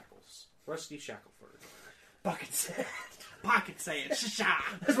rusty shackles. Rusty Shackleford. Bucket sand. Pocket saying, "Sha."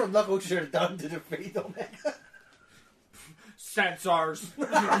 That's what Knuckles should have done to defeat Omega. Sensors.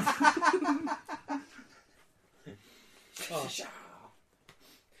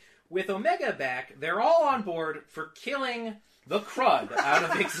 With Omega back, they're all on board for killing the crud out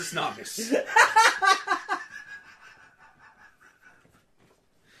of Ixis Nagas.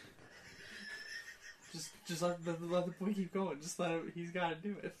 Just let the boy keep going. Just let him. He's got to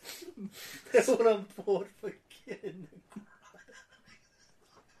do it. That's what I'm bored for killing.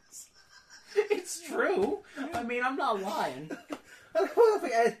 It's true. I mean, I'm not lying. I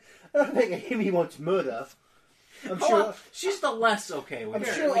don't think Amy wants murder. I'm Oh, sure. she's the less okay with I'm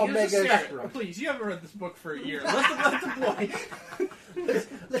it. sure Like, there's a Omega- spectrum. Please, you haven't read this book for a year. Let the boy.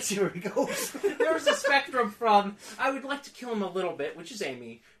 Let's see where he goes. There was a spectrum from, I would like to kill him a little bit, which is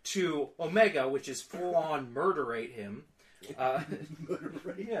Amy, to Omega, which is full-on murderate him.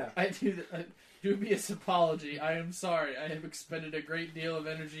 Yeah. I do dubious apology. I am sorry. I have expended a great deal of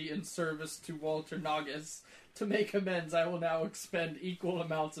energy in service to Walter Nagas. To make amends, I will now expend equal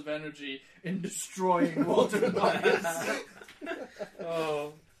amounts of energy in destroying Walter Nagas.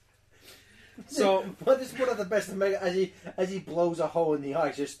 Oh. So, But this is one of the best Omega as he blows a hole in the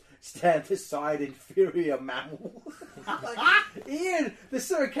ice, just stand aside, inferior mammal. Like, Ian, the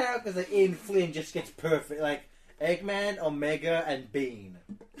certain characters that Ian Flynn just gets perfect, like Eggman, Omega, and Bean.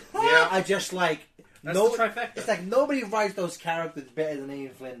 yeah, I just like that's the trifecta. It's like nobody writes those characters better than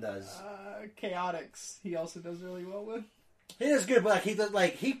Ian Flynn does. Chaotix, he also does really well with. He does good, but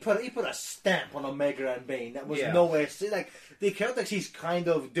he put a stamp on Omega and Bean that was Yeah. nowhere. Like the characters, he's kind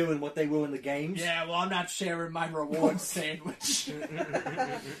of doing what they will in the games. Yeah, well, I'm not sharing my reward sandwich.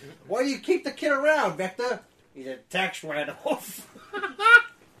 Why do you keep the kid around, Vector? He's a tax write-off.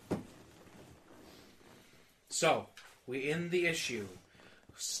 So, we end the issue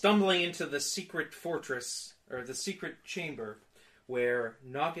stumbling into the secret fortress, or the secret chamber, where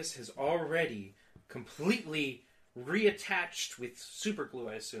Nagas has already completely reattached with superglue,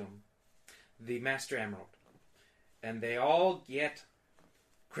 I assume, the Master Emerald. And they all get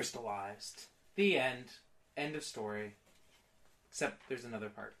crystallized. The end. End of story. Except there's another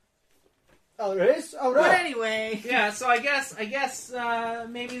part. Oh, there is? Oh, no. But anyway, Yeah, so I guess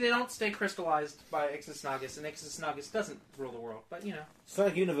maybe they don't stay crystallized by Ixis Nagas, and Ixis Nagas doesn't rule the world. But, you know.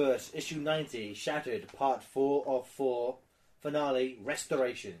 Sonic Universe, issue 90, Shattered, part 4 of 4, finale,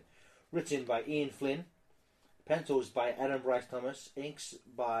 Restoration. Written by Ian Flynn. Pencils by Adam Bryce Thomas. Inks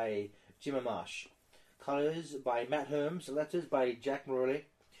by Jim Marsh. Colors by Matt Herms. Letters by Jack Morelli.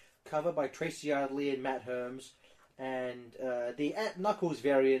 Cover by Tracy Yardley and Matt Herms. And the at Knuckles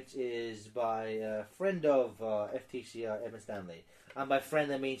variant is by a friend of FTCR, Evan Stanley. And by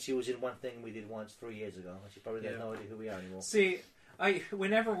friend, I mean she was in one thing we did once 3 years ago. She probably has no idea who we are anymore. See,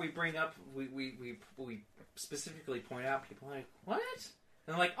 whenever we bring up, we specifically point out, people are like, what?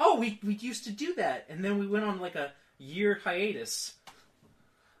 And I'm like, oh, we used to do that, and then we went on like a year hiatus.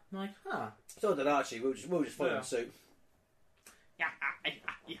 I'm like, huh. So did Archie. We were just following suit.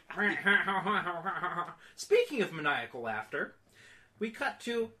 Speaking of maniacal laughter, we cut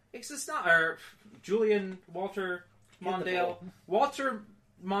to Julian Walter Mondale. Walter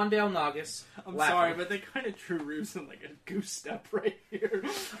Mondale Nagas. I'm laughing. sorry, but they kind of drew Ruse in like a goose step right here.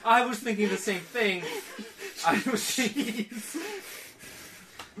 I was thinking the same thing. I was thinking.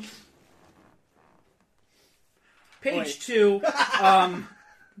 Page Wait. 2,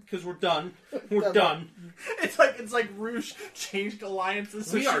 because we're done. We're done. It's like Rouge changed alliances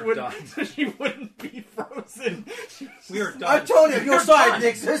so We are done. so she wouldn't be frozen. We are done. I'm totally on your We're side, done.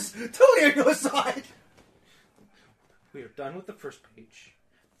 Nixus. Totally on your side. We are done with the first page.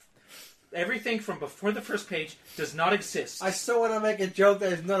 Everything from before the first page does not exist. I still want to make a joke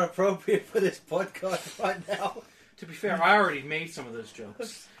that is not appropriate for this podcast right now. To be fair, I already made some of those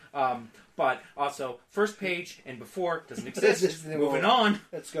jokes. But also, first page and before doesn't exist. Moving on.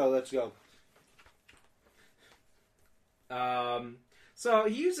 Let's go. So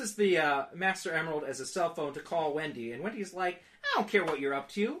he uses the Master Emerald as a cell phone to call Wendy, and Wendy's like, I don't care what you're up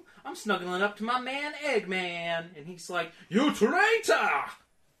to. I'm snuggling up to my man Eggman. And he's like, you traitor!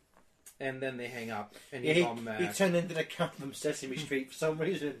 And then they hang up, and he's all mad. He turned into the Count from Sesame Street for some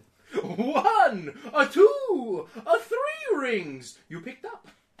reason. 1, a 2, a 3 rings. You picked up.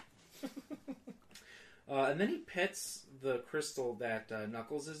 And then he pets the crystal that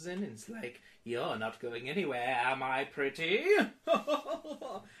Knuckles is in, and he's like, you're not going anywhere, am I pretty?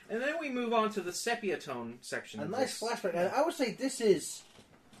 And then we move on to the sepia tone section. A nice flashback. And I would say this is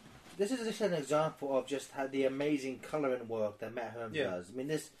just an example of just how the amazing colouring work that Matt Herm does. I mean,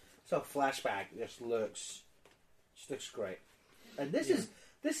 this flashback just looks great. And this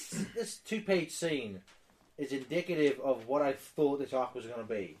 2-page scene is indicative of what I thought this arc was going to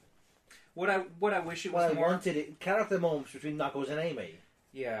be. What I wish it was what more. I wanted it character moments between Knuckles and Amy.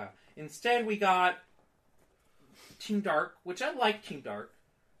 Yeah. Instead, we got Team Dark, which I like Team Dark,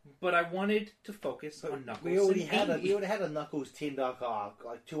 but I wanted to focus on Knuckles. We already and Amy. had a Knuckles Team Dark arc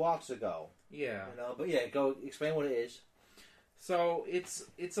like 2 arcs ago. Yeah. You know, but yeah, go explain what it is. So it's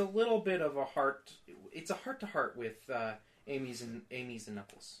a little bit of a heart. It's a heart to heart with Amy's and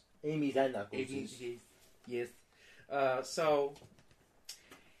Knuckles. Amy's and Knuckles. Yes. So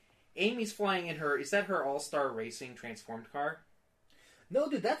Amy's flying in her. Is that her All-Star Racing transformed car? No,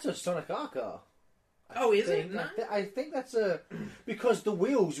 dude, that's a Sonic R car. Is it? I think that's a because the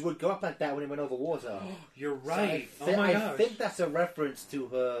wheels would go up like that when it went over water. You're right. So I think that's a reference to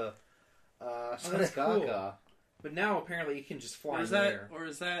her Sonic R cool. car. But now apparently you can just fly Or is in the air.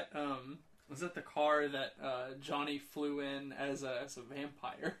 that was that the car that Johnny flew in as a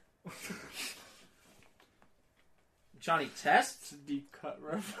vampire? Johnny Test? It's a deep cut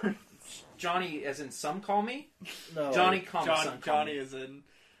reference. Johnny, as in some call me? No, Johnny, some call Johnny me. is in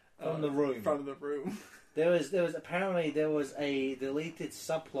from the room. From the room. There was a deleted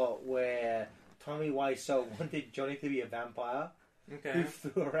subplot where Tommy Wiseau wanted Johnny to be a vampire who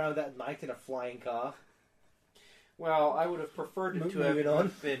flew around at night in a flying car. Well, I would have preferred it to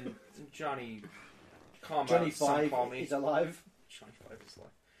have been Johnny, Johnny some 5 call me. is alive. Johnny 5 is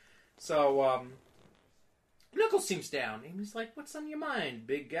alive. So, Knuckles seems down. And he's like, what's on your mind,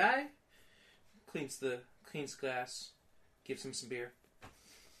 big guy? Cleans glass, gives him some beer.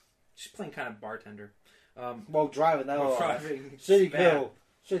 She's playing kind of bartender. While driving, driving. City Girl.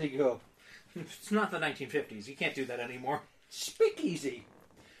 It's not the 1950s. You can't do that anymore. Speakeasy.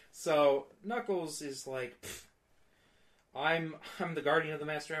 So Knuckles is like, I'm the guardian of the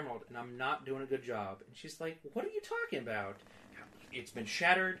Master Emerald, and I'm not doing a good job. And she's like, what are you talking about? It's been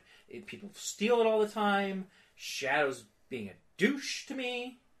shattered. People steal it all the time. Shadow's being a douche to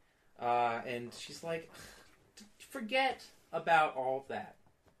me. And she's like, forget about all of that.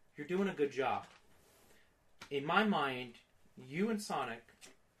 You're doing a good job. In my mind, you and Sonic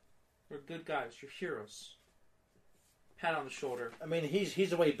are good guys. You're heroes. Pat on the shoulder. I mean,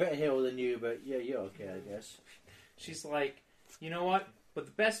 he's a way better hero than you, but yeah, you're okay, I guess. She's like, you know what? But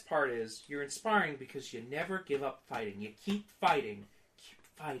the best part is, you're inspiring because you never give up fighting. You keep fighting. Keep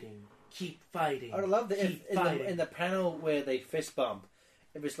fighting. Keep fighting. I love that in the panel where they fist bump,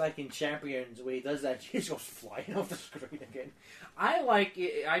 if it's like in Champions where he does that, he just goes flying off the screen again. I like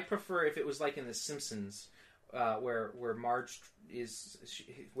it. I prefer if it was like in The Simpsons, where Marge is,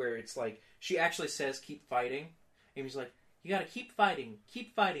 where it's like, she actually says, keep fighting. And he's like, you gotta keep fighting,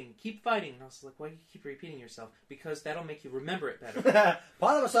 keep fighting, keep fighting. And I was like, why do you keep repeating yourself? Because that'll make you remember it better.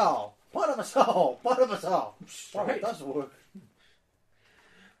 Part of us all. Part of us all. Part of us all. Right. It does work.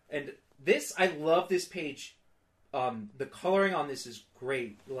 And this, I love this page. The coloring on this is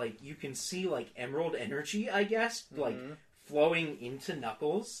great. Like, you can see, like, emerald energy, I guess, like, flowing into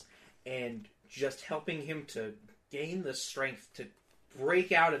Knuckles and just helping him to gain the strength to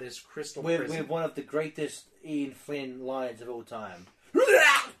break out of this crystal prison. With one of the greatest Ian Flynn lines of all time.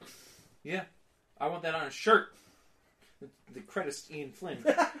 Yeah. I want that on a shirt. The credits Ian Flynn.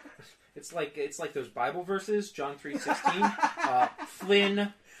 It's like those Bible verses, John 3:16.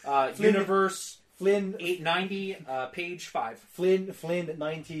 Flynn, Universe, Flynn 890, page 5. Flynn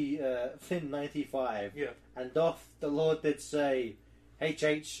 95. Yeah. And doth the Lord did say,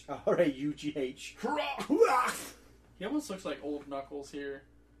 HHRAUGH. He almost looks like old Knuckles here.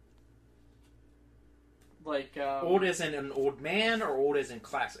 Like Old as in an old man, or old as in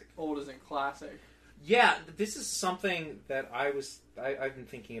classic? Old as in classic. Yeah, this is something that I've been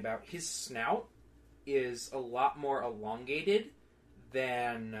thinking about. His snout is a lot more elongated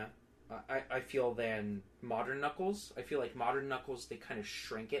than I feel than modern Knuckles. I feel like modern Knuckles, they kind of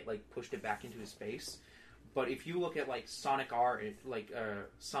shrank it, like pushed it back into his face. But if you look at like Sonic art,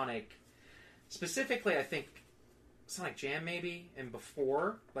 Sonic, specifically, I think Sonic Jam maybe, and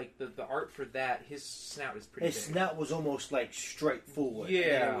before, like the art for that, his snout is pretty His big. snout was almost like straightforward.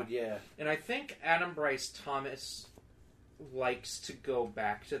 Yeah. Yeah. And I think Adam Bryce Thomas likes to go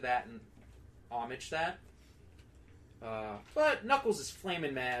back to that and homage that. But Knuckles is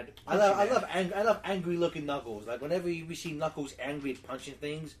flaming mad. I love angry looking Knuckles. Like whenever we see Knuckles angry punching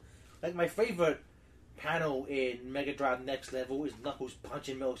things, like my favorite panel in Mega Drive Next Level is Knuckles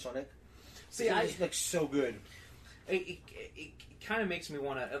punching Metal Sonic. See, it just looks so good. It kind of makes me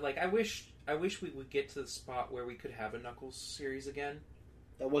want to like. I wish we would get to the spot where we could have a Knuckles series again.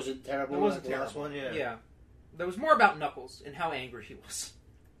 That wasn't terrible. That wasn't like the last terrible. one. Yeah. That was more about Knuckles and how angry he was.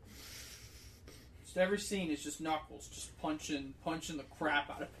 Just every scene is just Knuckles just punching the crap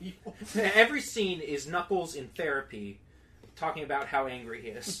out of people. Every scene is Knuckles in therapy, talking about how angry he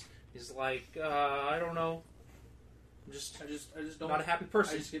is. He's like, I don't know, I just don't. not a happy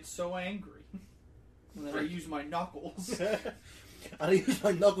person. I just get so angry, and then I use my knuckles. I use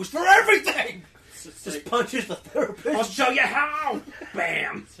my Knuckles for everything. It's Just like, punches the therapist. I'll show you how.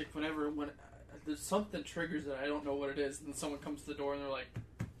 Bam. it's like when there's something triggers it, I don't know what it is, and then someone comes to the door and they're like,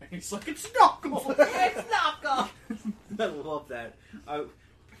 and he's like, it's Knuckles. It's Knuckles. I love that.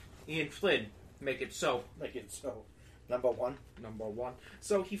 Ian Flynn, make it so. Like it's so. Number one.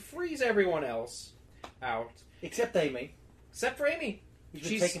 So he frees everyone else out. Except Amy. Except for Amy.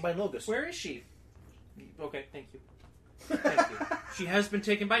 She's been taken by Nogus. Where is she? Okay, thank you. Thank you. She has been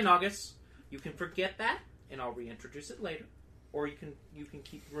taken by Nogus. You can forget that, and I'll reintroduce it later. Or you can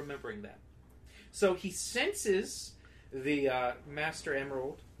keep remembering that. So he senses the Master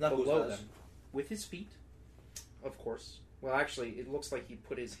Emerald Knuckles below does. them with his feet, of course. Well, actually, it looks like he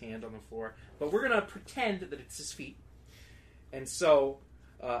put his hand on the floor. But we're going to pretend that it's his feet. And so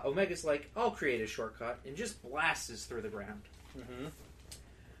Omega's like, I'll create a shortcut, and just blasts through the ground.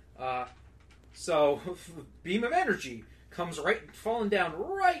 Mm-hmm. So Beam of Energy comes falling down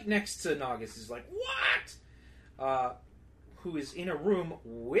right next to Nogus. He's like, what? Who is in a room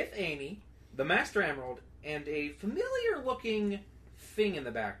with Amy, the Master Emerald, and a familiar-looking thing in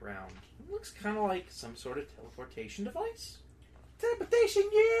the background. It looks kind of like some sort of teleportation device. Teleportation,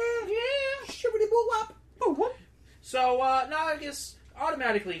 yeah! Yeah! Shibbity-boo-wop! Boo-wop! So, Nogus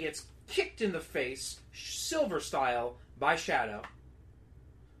automatically gets kicked in the face, Silver style, by Shadow.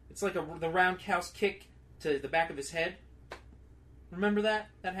 It's like the roundhouse kick to the back of his head. Remember that?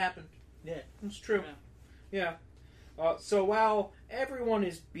 That happened. Yeah. It's true. Yeah. So while everyone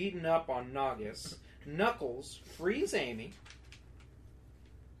is beaten up on Nogus, Knuckles frees Amy,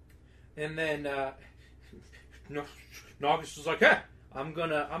 and then Nogus is like, "Hey, I'm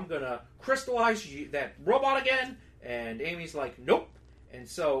gonna crystallize that robot again," and Amy's like, "Nope," and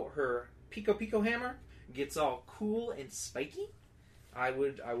so her Pico hammer gets all cool and spiky. I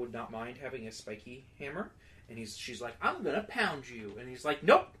would not mind having a spiky hammer, and she's like, "I'm gonna pound you," and he's like,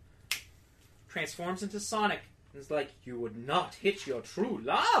 "Nope." Transforms into Sonic. It's like, you would not hit your true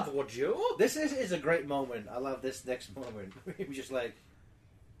love, would you? This is a great moment. I love this next moment. He was just like,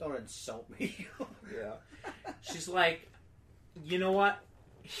 don't insult me. Yeah. She's like, you know what?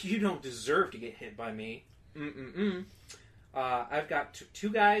 You don't deserve to get hit by me. I've got two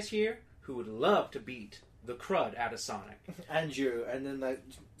guys here who would love to beat the crud out of Sonic. And you. And then like,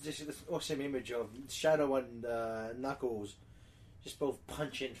 just this awesome image of Shadow and Knuckles just both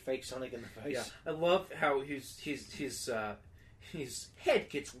punching fake Sonic in the face. Yeah, I love how his head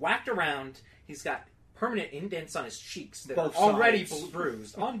gets whacked around. He's got permanent indents on his cheeks that Both are already sides.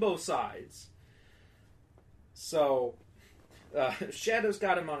 bruised on both sides. So Shadow's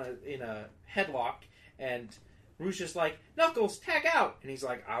got him in a headlock, and Rouge's just like, "Knuckles, tag out!" And he's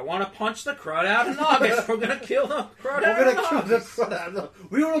like, "I want to punch the crud out of Nogus. We're gonna kill the crud out We're of gonna kill the Nogus." crud out of Nogus.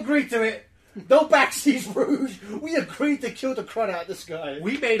 We all agreed to it. No backseas, Rouge. We agreed to kill the crud out of this guy.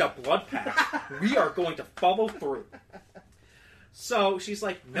 We made a blood pact. We are going to follow through. So she's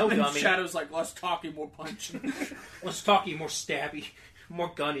like, "No, And dummy. Shadow's like, less talking, more punching. Let's talk more stabby, more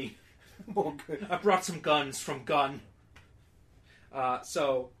gunny. Oh, good. I brought some guns from Gun."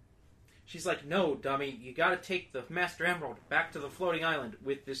 So she's like, "No, dummy. You got to take the Master Emerald back to the floating island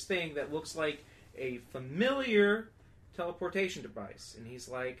with this thing that looks like a familiar teleportation device." And he's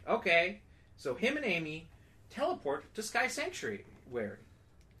like, "Okay." So him and Amy teleport to Sky Sanctuary,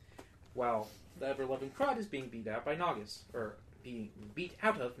 while the ever-loving crud is being beat out by Nogus. Or being beat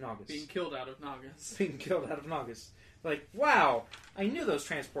out of Naugus. Being killed out of Naugus. Being killed out of Naugus. Like, wow, I knew those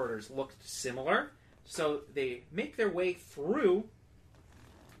transporters looked similar. So they make their way through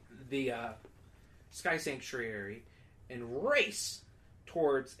the Sky Sanctuary and race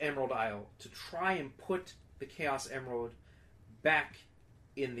towards Emerald Isle to try and put the Chaos Emerald back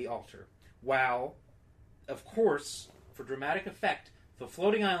in the altar. While, of course, for dramatic effect, the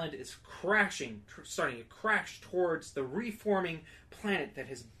floating island is crashing, starting to crash towards the reforming planet that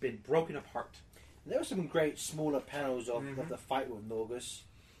has been broken apart. There were some great smaller panels of the fight with Naugus.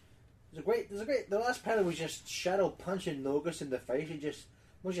 The last panel was just Shadow punching Naugus in the face. It just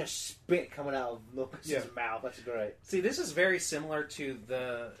was just spit coming out of Naugus's mouth. That's great. See, this is very similar to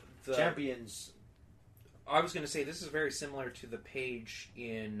the Champions. I was going to say this is very similar to the page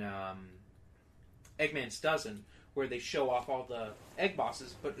in Eggman's Dozen where they show off all the egg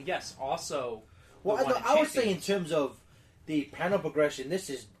bosses. But yes, also. Well, I would say in terms of the panel progression, this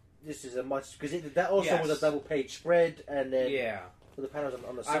is a much because that also was a double page spread, and then with the panels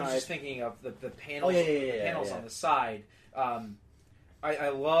on the side. I was just thinking of the panels. Panels on the side. I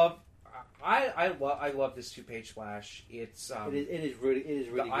love this 2-page splash. It's it is really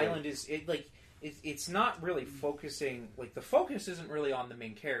the good. island is it's not really focusing the focus isn't really on the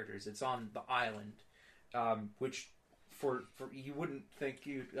main characters. It's on the island, which for you wouldn't think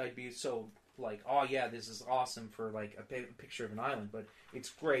I'd be so. Like, oh yeah, this is awesome for like a picture of an island, but it's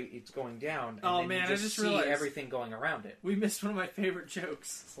great. It's going down, and then you just see realized everything going around it. We missed one of my favorite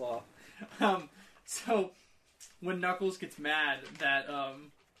jokes. Well, so when Knuckles gets mad that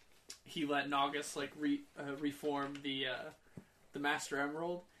he let Naugus reform the Master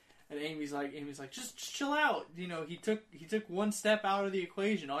Emerald, and Amy's like, just chill out. You know, he took one step out of the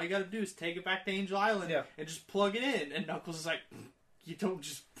equation. All you got to do is take it back to Angel Island and just plug it in. And Knuckles is like, you don't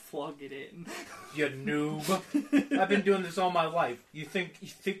just plug it in. You noob. I've been doing this all my life. You think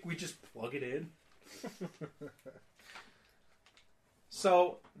we just plug it in?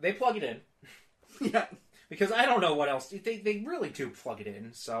 So they plug it in. Yeah. Because I don't know what else. They really do plug it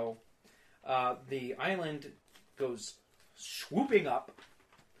in. So the island goes swooping up.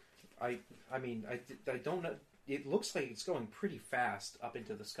 I don't know. It looks like it's going pretty fast up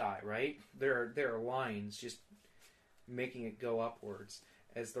into the sky, right? There are lines just making it go upwards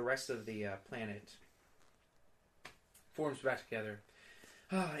as the rest of the planet forms back together.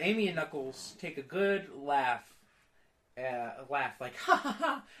 Amy and Knuckles take a good laugh, like, ha ha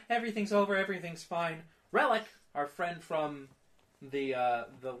ha, everything's over, everything's fine. Relic, our friend from the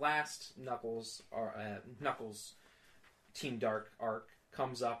last Knuckles Team Dark arc,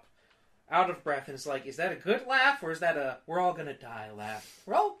 comes up, out of breath, and is like, is that a good laugh, or is that a we're all gonna die laugh?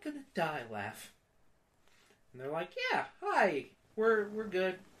 We're all gonna die laugh. And they're like, yeah, hi, we're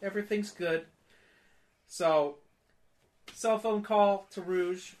good, everything's good. So, cell phone call to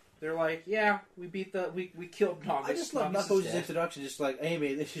Rouge. They're like, yeah, we killed Naugus. I just love Knuckles' introduction, just like,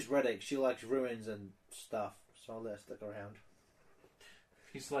 Amy, this is Reddick, she likes ruins and stuff, so I'll let her stick around.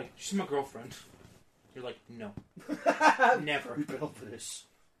 He's like, she's my girlfriend. You're like, no. Never. We've been up for this.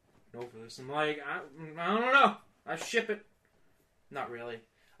 No, for this. I'm like, I don't know. I ship it. Not really.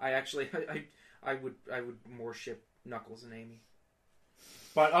 I would more ship Knuckles and Amy.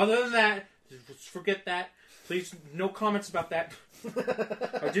 But other than that, just forget that. Please, no comments about that.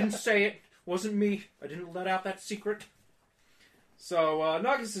 I didn't say it. Wasn't me. I didn't let out that secret. So,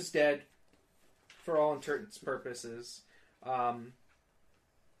 Naugus is dead. For all intents and purposes.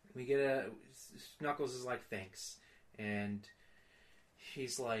 We get Knuckles is like, thanks. And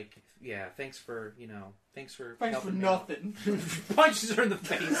he's like, yeah, thanks for helping me out. Nothing. Punches her in the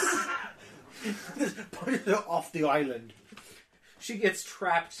face. Punches her off the island. She gets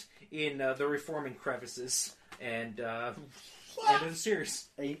trapped in the reforming crevices, and end of the series.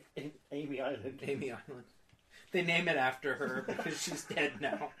 Amy Island. Amy Island. They name it after her because she's dead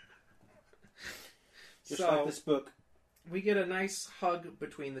now. Just like this book. We get a nice hug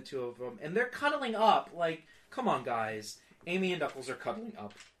between the two of them, and they're cuddling up. Like, come on, guys. Amy and Knuckles are cuddling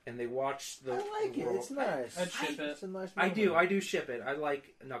up, and they watch the. I like it. world. It's nice. I'd ship it. It's a nice I moment. do ship it. I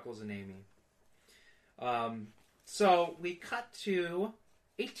like Knuckles and Amy. So we cut to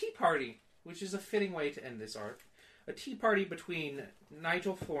a tea party, which is a fitting way to end this arc. A tea party between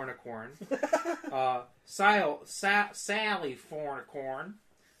Nigel Flornicorn, Sally Flornicorn,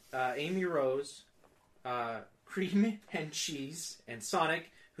 Amy Rose, Cream and Cheese, and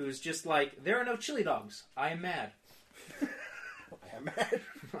Sonic, who's just like, there are no chili dogs. I am mad. I am mad.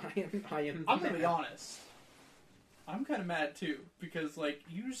 I am I'm mad. gonna be honest. I'm kind of mad too because like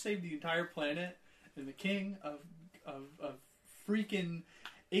you just saved the entire planet, and the king of freaking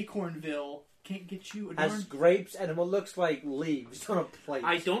Acornville can't get you a Has darn... grapes and what looks like leaves on a plate.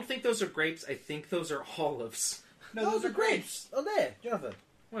 I don't think those are grapes. I think those are olives. No, those are grapes. Oh, there, Jonathan.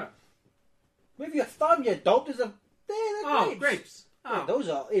 What? Move your thumb, you dope. There's a... There, they're Oh, grapes. grapes. Yeah, Oh, those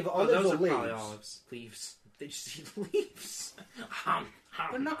are either olives those or are leaves. probably olives. Leaves. They just eat leaves.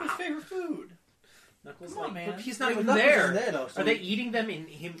 They're Knuckles' favorite food. Knuckles, Come on, like, man. but he's not Yeah, even but Knuckles there. isn't there, though, so Are they eating them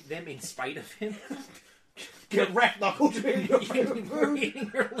in spite of him? Get wrecked, Knuckles. You're eating your favorite We're food.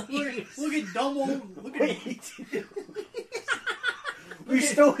 eating your leaves. Look at dumb old... Look at... Wait. We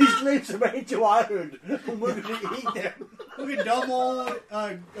stole his lips and made into iron. And we're going to eat them. Look at dumb old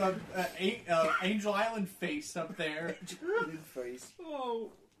Angel Island face up there. His face.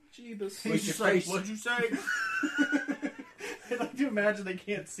 Oh, Jeebus. Where's He's just your like, face? what'd you say? I like to imagine they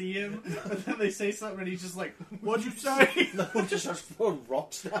can't see him, but then they say something and he's just like, what'd you say? Knuckles just starts throwing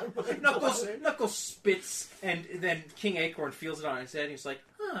rocks down. Knuckles spits, and then King Acorn feels it on his head, and he's like,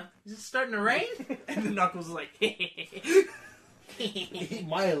 huh, is it starting to rain? And then Knuckles is like, Eat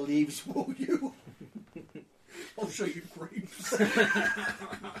my leaves, will you? I'll show you grapes.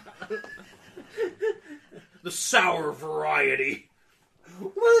 The sour variety.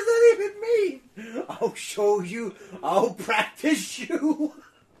 What does that even mean? I'll show you. I'll practice you.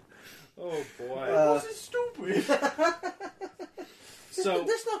 Oh, boy. This is stupid. So,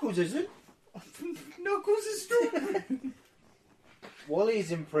 This Knuckles isn't. Knuckles is stupid.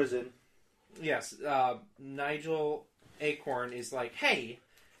 Wally's in prison. yes, Nigel Acorn is like, hey,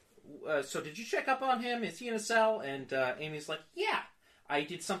 so did you check up on him? Is he in a cell? And Amy's like, yeah, I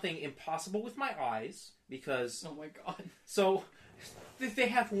did something impossible with my eyes, because... Oh my god. So, they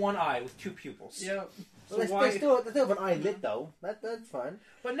have one eye with two pupils. Yeah. So Well, why... they still have an eyelid though. That's fine.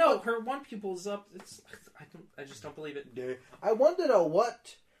 But no, her one pupil's up. I just don't believe it. I wonder though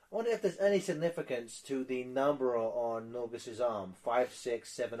what. I wonder if there's any significance to the number on Norgus's arm,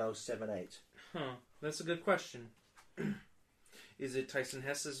 567078. Huh. That's a good question. Is it Tyson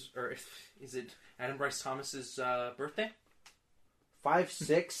Hess's, or is it Adam Bryce Thomas's birthday?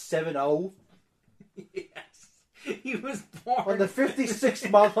 5670 Yes. He was born on the 56th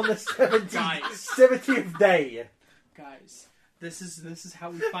month on the 70th, Guys. 70th day. Guys, this is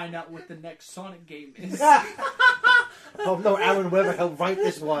how we find out what the next Sonic game is. Oh no, Alan Weber helped write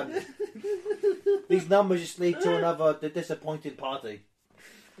this one. These numbers just lead to another disappointed party.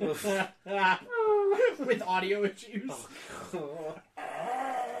 With audio issues.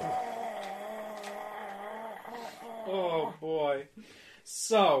 Oh boy.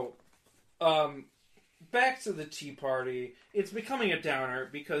 So, back to the tea party. It's becoming a downer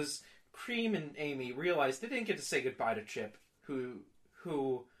because Cream and Amy realize they didn't get to say goodbye to Chip,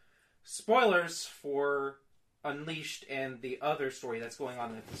 who spoilers for Unleashed and the other story that's going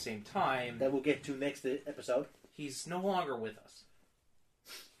on at the same time, That we'll get to next episode. he's no longer with us.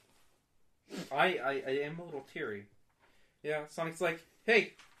 I am a little teary. Yeah, Sonic's like,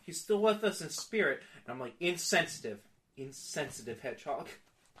 hey, he's still with us in spirit. And I'm like, insensitive hedgehog.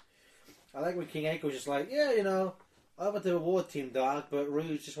 I like when King Aiko was just like, yeah, you know, I went to reward Team Dark, but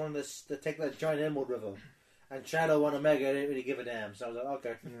Rouge just wanted to take that giant Emerald River. And Shadow and Omega didn't really give a damn, so I was like,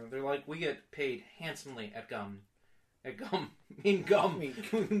 okay. You know, they're like, we get paid handsomely at gum. In gum. We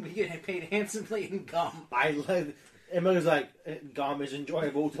get paid handsomely in gum. I like. Omega's like, Gum is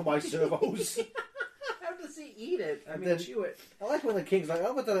enjoyable to my servos. How does he eat it? I mean, Then- chew it. I like when the King's like,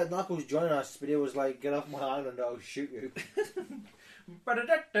 I went to let Knuckles join us, but he was like, get off my island or I'll shoot you. That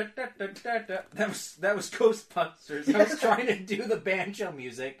was Ghostbusters. I was trying to do the banjo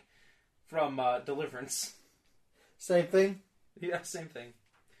music from Deliverance. Same thing. Yeah, same thing.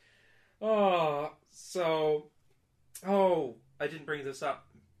 I didn't bring this up,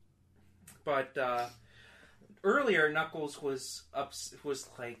 but earlier Knuckles was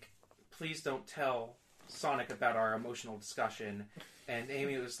like, "Please don't tell Sonic about our emotional discussion," and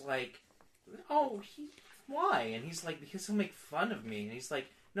Amy was like, "Oh, why?" And he's like, "Because he'll make fun of me," and he's like,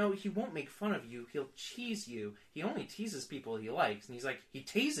 "No, he won't make fun of you. He'll tease you. He only teases people he likes." And he's like, "He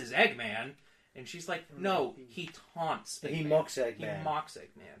teases Eggman." And she's like, "No, he taunts Eggman. He mocks He Eggman. mocks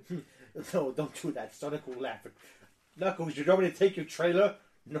Eggman." No, don't do that. Sonic will laugh. Knuckles, you want me to take your trailer?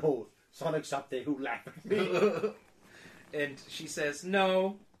 No. Sonic's up there who laugh at me. And she says,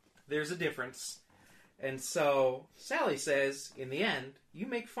 "No, there's a difference." And so Sally says, in the end, "You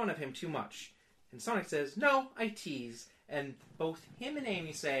make fun of him too much." And Sonic says, "No, I tease." And both him and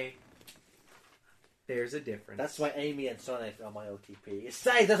Amy say, "There's a difference." That's why Amy and Sonic are my OTP.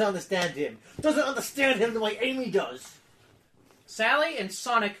 Sally doesn't understand him. Doesn't understand him the way Amy does. Sally and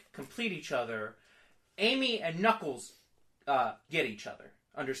Sonic complete each other. Amy and Knuckles get each other,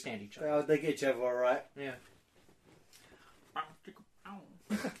 understand each other. Well, they get each other alright. Yeah.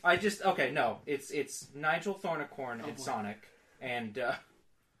 It's Nigel Thornicorn and boy. Sonic, and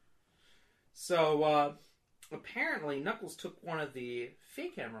so apparently Knuckles took one of the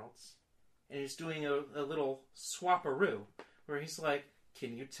fake emeralds, and he's doing a little swap-a-roo, where he's like,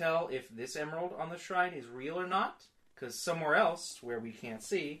 "Can you tell if this emerald on the shrine is real or not? Because somewhere else, where we can't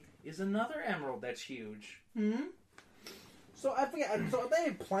see, is another emerald that's huge." So I forget. So are they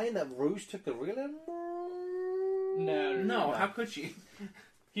implying that Rouge took the real emerald? No, how could she?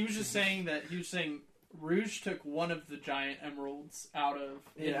 He was just saying that Rouge took one of the giant emeralds out of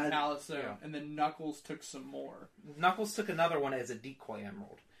Palace Zone, yeah. and then Knuckles took some more. Knuckles took another one as a decoy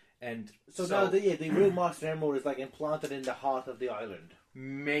emerald, and So now the real Master Emerald is like implanted in the heart of the island.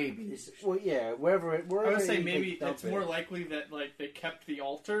 maybe. Wherever. I would say they maybe dump it's it. more likely that like they kept the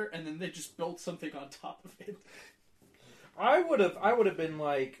altar and then they just built something on top of it. I would have been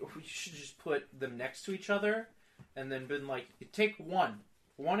like, we should just put them next to each other, and then been like, you take one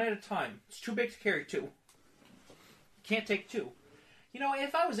at a time. It's too big to carry two. Can't take two. You know,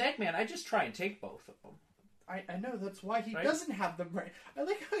 if I was Eggman, I'd just try and take both of them. I know that's why he Right? doesn't have them right. I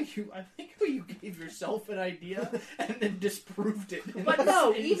like how you gave yourself an idea and then disproved it. In But the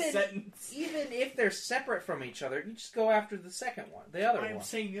no, same even sentence. if they're separate from each other, you just go after the second one, the other I'm one.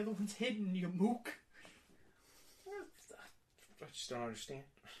 saying the other one's hidden, you mook. I just don't understand.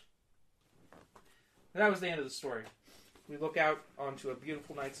 That was the end of the story. We look out onto a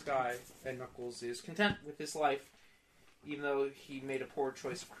beautiful night sky, and Knuckles is content with his life, even though he made a poor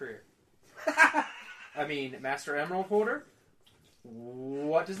choice of career. I mean, Master Emerald Holder?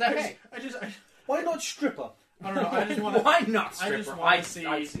 What does that mean? Why not stripper? I don't know. I just want to. Why not I just stripper? wanna I see-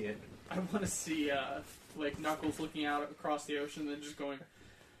 I see it. I want to see like Knuckles looking out across the ocean, and then just going.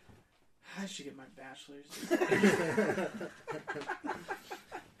 I should get my bachelor's.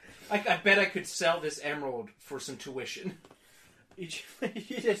 I bet I could sell this emerald for some tuition. You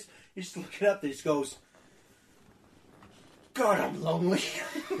just look it up. He just goes, God, I'm lonely.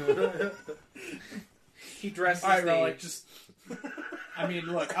 He dresses Alright, the... Relic, just. I mean,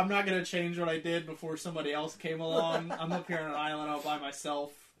 look, I'm not gonna change what I did before somebody else came along. I'm up here on an island all by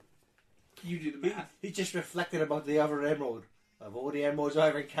myself. You do the math. He just reflected about the other emerald. Of all the emeralds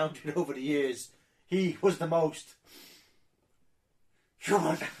I've encountered over the years, he was the most.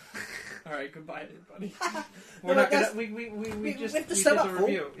 God. All right, goodbye, everybody. We're No, not that's- gonna... We we just have to we sum did up, the fool.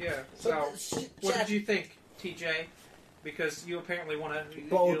 review. Yeah. So, what Jack, did you think, TJ? Because you apparently want to...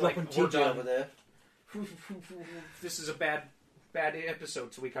 bottle like, dropping we're TJ done. over there. This is a bad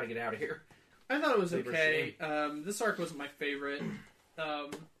episode, so we gotta get out of here. I thought it was Labor okay. This arc wasn't my favorite.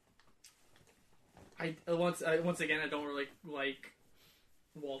 Once again, I don't really like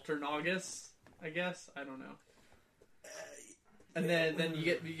Walter Naugus. I guess I don't know. And then you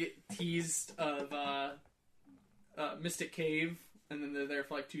get teased of Mystic Cave, and then they're there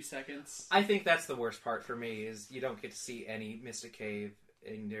for like 2 seconds. I think that's the worst part for me, is you don't get to see any Mystic Cave,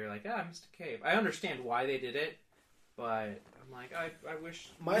 and they're like, Mystic Cave. I understand why they did it, but I'm like, I wish...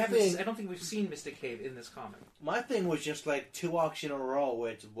 I don't think we've seen Mystic Cave in this comic. My thing was just like 2 arcs in a row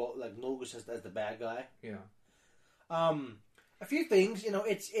where it's like Naugus as the bad guy. Yeah. A few things,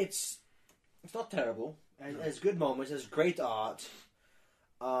 it's not terrible. And there's good moments. There's great art.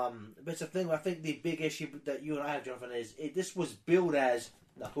 But it's a thing. I think the big issue that you and I have, Jonathan, is this was billed as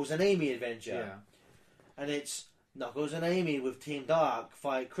Knuckles and Amy adventure, Yeah. and it's Knuckles and Amy with Team Dark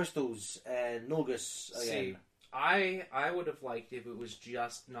fight Crystals and Naugus again. See, I would have liked if it was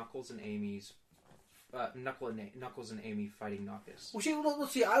just Knuckles and Amy's Knuckles and Amy fighting Naugus. Well,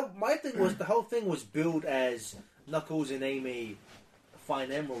 see, my thing was the whole thing was billed as Knuckles and Amy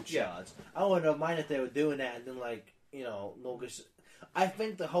find emerald shards. I wouldn't have minded if they were doing that, and then Naugus. I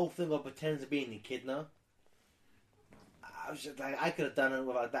think the whole thing of pretending to be an echidna. I was just like, I could have done it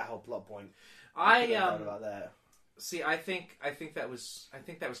without that whole plot point. I could have done about that. See, I think that was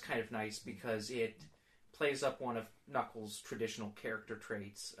kind of nice because it plays up one of Knuckles' traditional character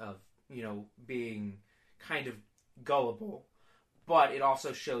traits of being kind of gullible, but it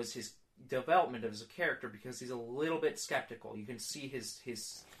also shows his development as a character because he's a little bit skeptical. You can see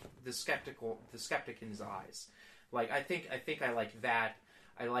the skeptic in his eyes. Like I think I like that.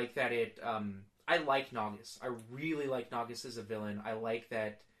 I like that it. I like Naugus. I really like Naugus as a villain. I like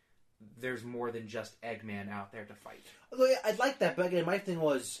that there's more than just Eggman out there to fight. Although I'd like that, but again, my thing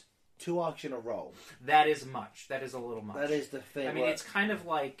was 2 arcs in a row. That is much. That is a little much. That is the thing. I mean, it's kind of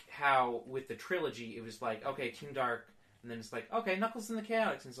like how with the trilogy, it was like, okay, Team Dark, and then it's like, okay, Knuckles and the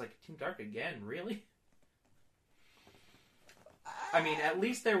Chaotix, and it's like, Team Dark again, really? I mean, at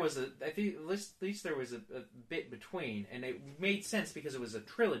least there was a bit between, and it made sense because it was a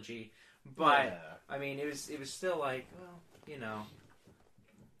trilogy. But I mean, it was still like, well,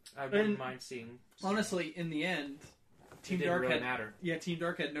 I wouldn't And- mind seeing. Honestly, in the end, it Team didn't Dark really had matter. Team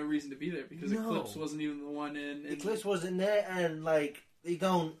Dark had no reason to be there because No. Eclipse wasn't even the one in. Eclipse wasn't there, and like they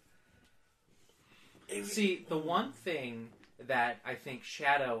don't. See, the one thing that I think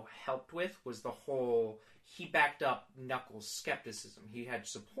Shadow helped with was the whole he backed up Knuckles' skepticism. He had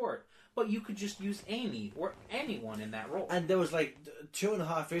support, but you could just use Amy or anyone in that role. And there was like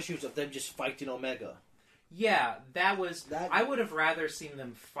 2.5 issues of them just fighting Omega. Yeah, that was. That- I would have rather seen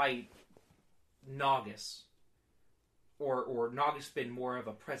them fight Naugus, or Naugus been more of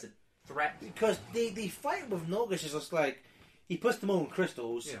a present threat. Because the fight with Naugus is just like he puts them all in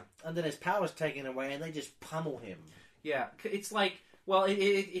crystals, Yeah. and then his power's taken away, and they just pummel him. Yeah, it's like, well,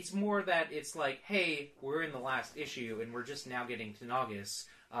 it's more that it's like, hey, we're in the last issue and we're just now getting to Naugus.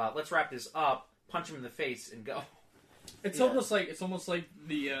 Let's wrap this up, punch him in the face, and go. It's Yeah. almost like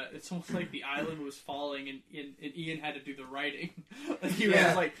the island was falling and Ian had to do the writing. Like he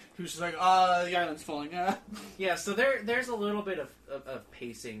Yeah. was just like, the island's falling. Yeah, so there's a little bit of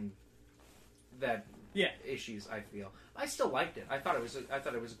pacing that Yeah. issues. I feel I still liked it. I thought it was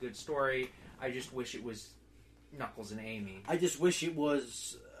a good story. I just wish it was Knuckles and Amy. I just wish it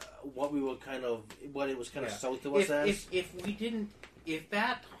was what it was kind of Yeah. sold to us as. If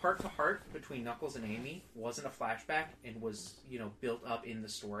that heart to heart between Knuckles and Amy wasn't a flashback and was built up in the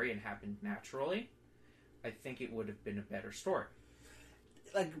story and happened naturally, I think it would have been a better story.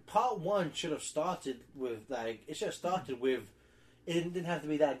 Like part 1 should have started with it didn't have to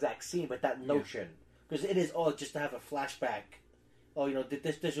be that exact scene, but that notion, because it is odd just to have a flashback. Oh,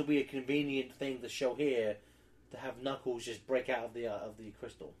 this will be a convenient thing to show here, to have Knuckles just break out of the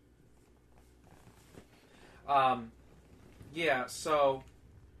crystal. Yeah, so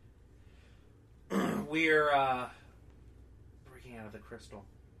we're breaking out of the crystal.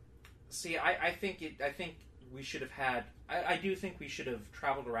 See, I think we should have had. I do think we should have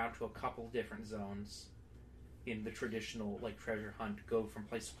traveled around to a couple different zones in the traditional treasure hunt, go from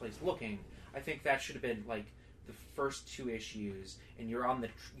place to place looking. I think that should have been the first 2 issues, and you're on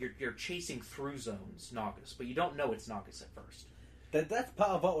you're chasing through zones, Naugus, but you don't know it's Naugus at first. That's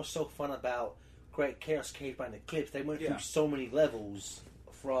part of what was so fun about Great Chaos Cave and Eclipse. They went Yeah. through so many levels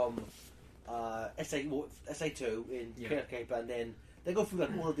from SA2 in Chaos Cave, and then they go through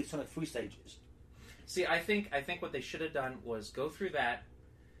all of these Sonic 3 stages. See, I think what they should have done was go through that.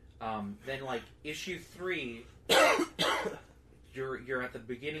 Then issue 3, you're at the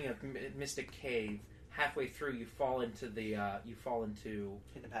beginning of Mystic Cave. Halfway through, you fall into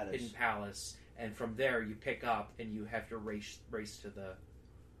Hidden Hidden Palace, and from there you pick up and you have your race to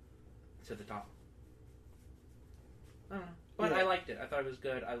the top. I don't know, but Yeah. I liked it. I thought it was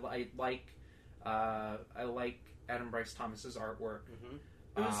good. I like Adam Bryce Thomas's artwork.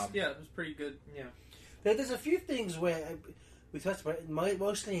 It was pretty good. Yeah. There's a few things where we touched about it,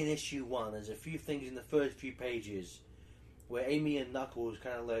 mostly in issue 1. There's a few things in the first few pages where Amy and Knuckles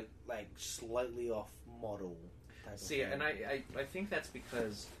kind of like slightly off model. Type See, of thing. and I think that's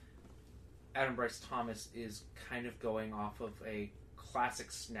because Adam Bryce Thomas is kind of going off of a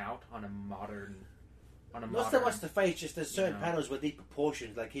classic snout on a modern. Not so much the face, just there's certain No. panels where the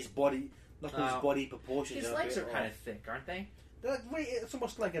proportions, like his body, Knuckles' body proportions. His are a legs bit are kind off. of thick, aren't they? They're like, it's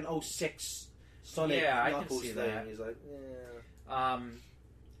almost like an 06 Sonic Yeah, I can Knuckles see thing. that. He's like, I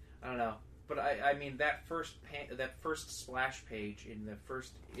don't know, but I mean that first splash page in the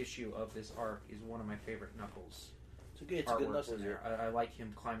first issue of this arc is one of my favorite Knuckles it's a good Knuckles. artworks in there. I like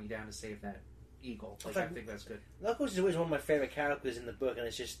him climbing down to save that eagle. In I fact, think that's good. Knuckles is always one of my favorite characters in the book, and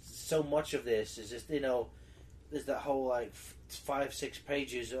it's just so much of this is just there's that whole 5-6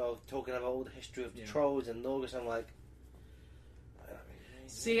 pages of talking about all the history of the trolls and Naugus. I'm like,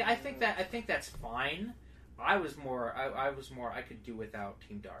 See, I think that's fine. I could do without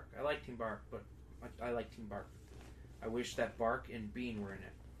Team Dark. I like Team Bark, but I like Team Bark. I wish that Bark and Bean were in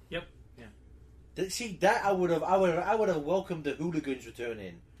it. see that I would have welcomed the Hooligans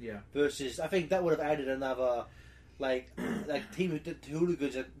returning. Yeah. Versus, I think that would have added another team of the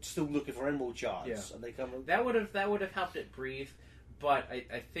Hooligans are still looking for emerald shards, Yeah. and they come. That would have helped it breathe, but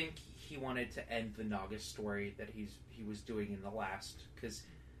I think he wanted to end the Naugus story that he was doing in the last, because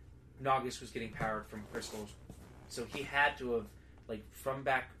Naugus was getting powered from crystals, so he had to have from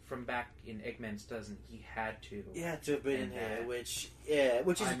back in Eggman's Dozen, he had to. Yeah, to have been in And here, that-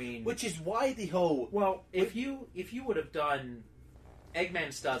 which is why the whole If you would have done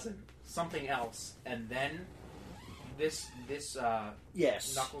Eggman's Dozen, something else, and then this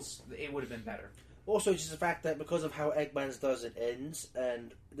yes. Knuckles, it would have been better. Also, just the fact that because of how Eggman's Dozen ends,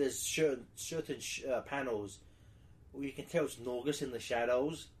 and there's certain panels where you can tell it's Naugus in the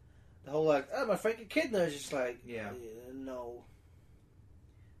shadows. The whole my Frank Echidna is just Yeah. no.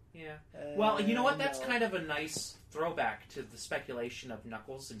 Yeah. Well, you know what? That's kind of a nice throwback to the speculation of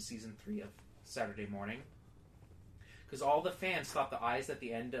Knuckles in Season 3 of Saturday Morning. Because all the fans thought the eyes at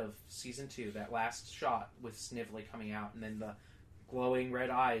the end of Season 2, that last shot with Snively coming out, and then the glowing red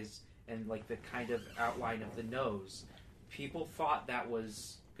eyes, and like the kind of outline of the nose, people thought that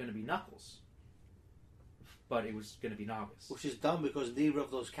was going to be Knuckles. But it was going to be Nagas. Which is dumb because neither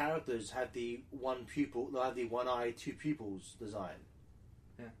of those characters had the one pupil, they had the one eye, two pupils design.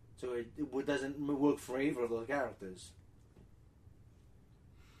 Yeah. So it doesn't work for either of those characters.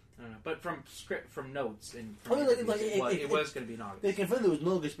 I don't know. But from notes, and Oh, from no, it was going to be Nagas. They confirmed it was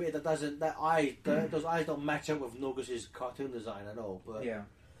Nogus, but those eyes don't match up with Nogus's cartoon design at all. But Yeah.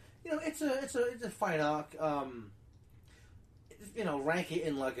 you know, it's a fine arc. You know, rank it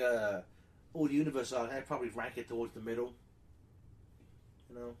in like a all the universe arc. I'd probably rank it towards the middle.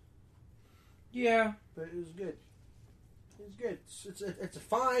 You know. Yeah. But it was good. It was good. It's a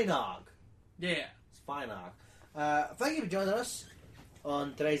fine arc. Yeah. It's a fine arc. Thank you for joining us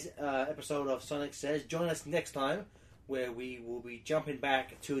on today's episode of Sonic Says. Join us next time, where we will be jumping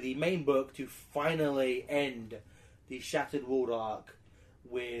back to the main book to finally end the Shattered World arc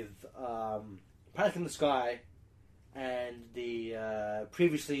with Panic in the Sky and the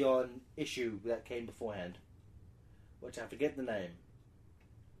previously on issue that came beforehand, which I forget the name.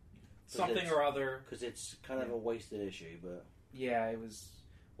 Something or other. Because it's kind of a wasted issue, but Yeah, it was.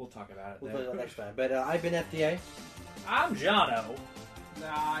 We'll talk about it we'll then. talk about it next time. But I've been FTA. I'm Jono. Nah,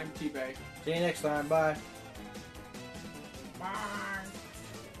 I'm T-Bag. See you next time. Bye. Bye.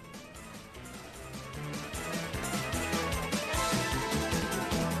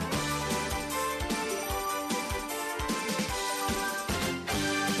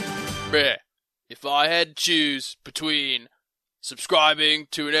 Bleh. If I had to choose between subscribing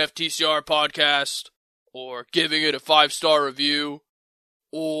to an FTCR podcast, or giving it a 5-star review,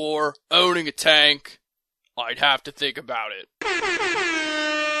 or owning a tank, I'd have to think about it.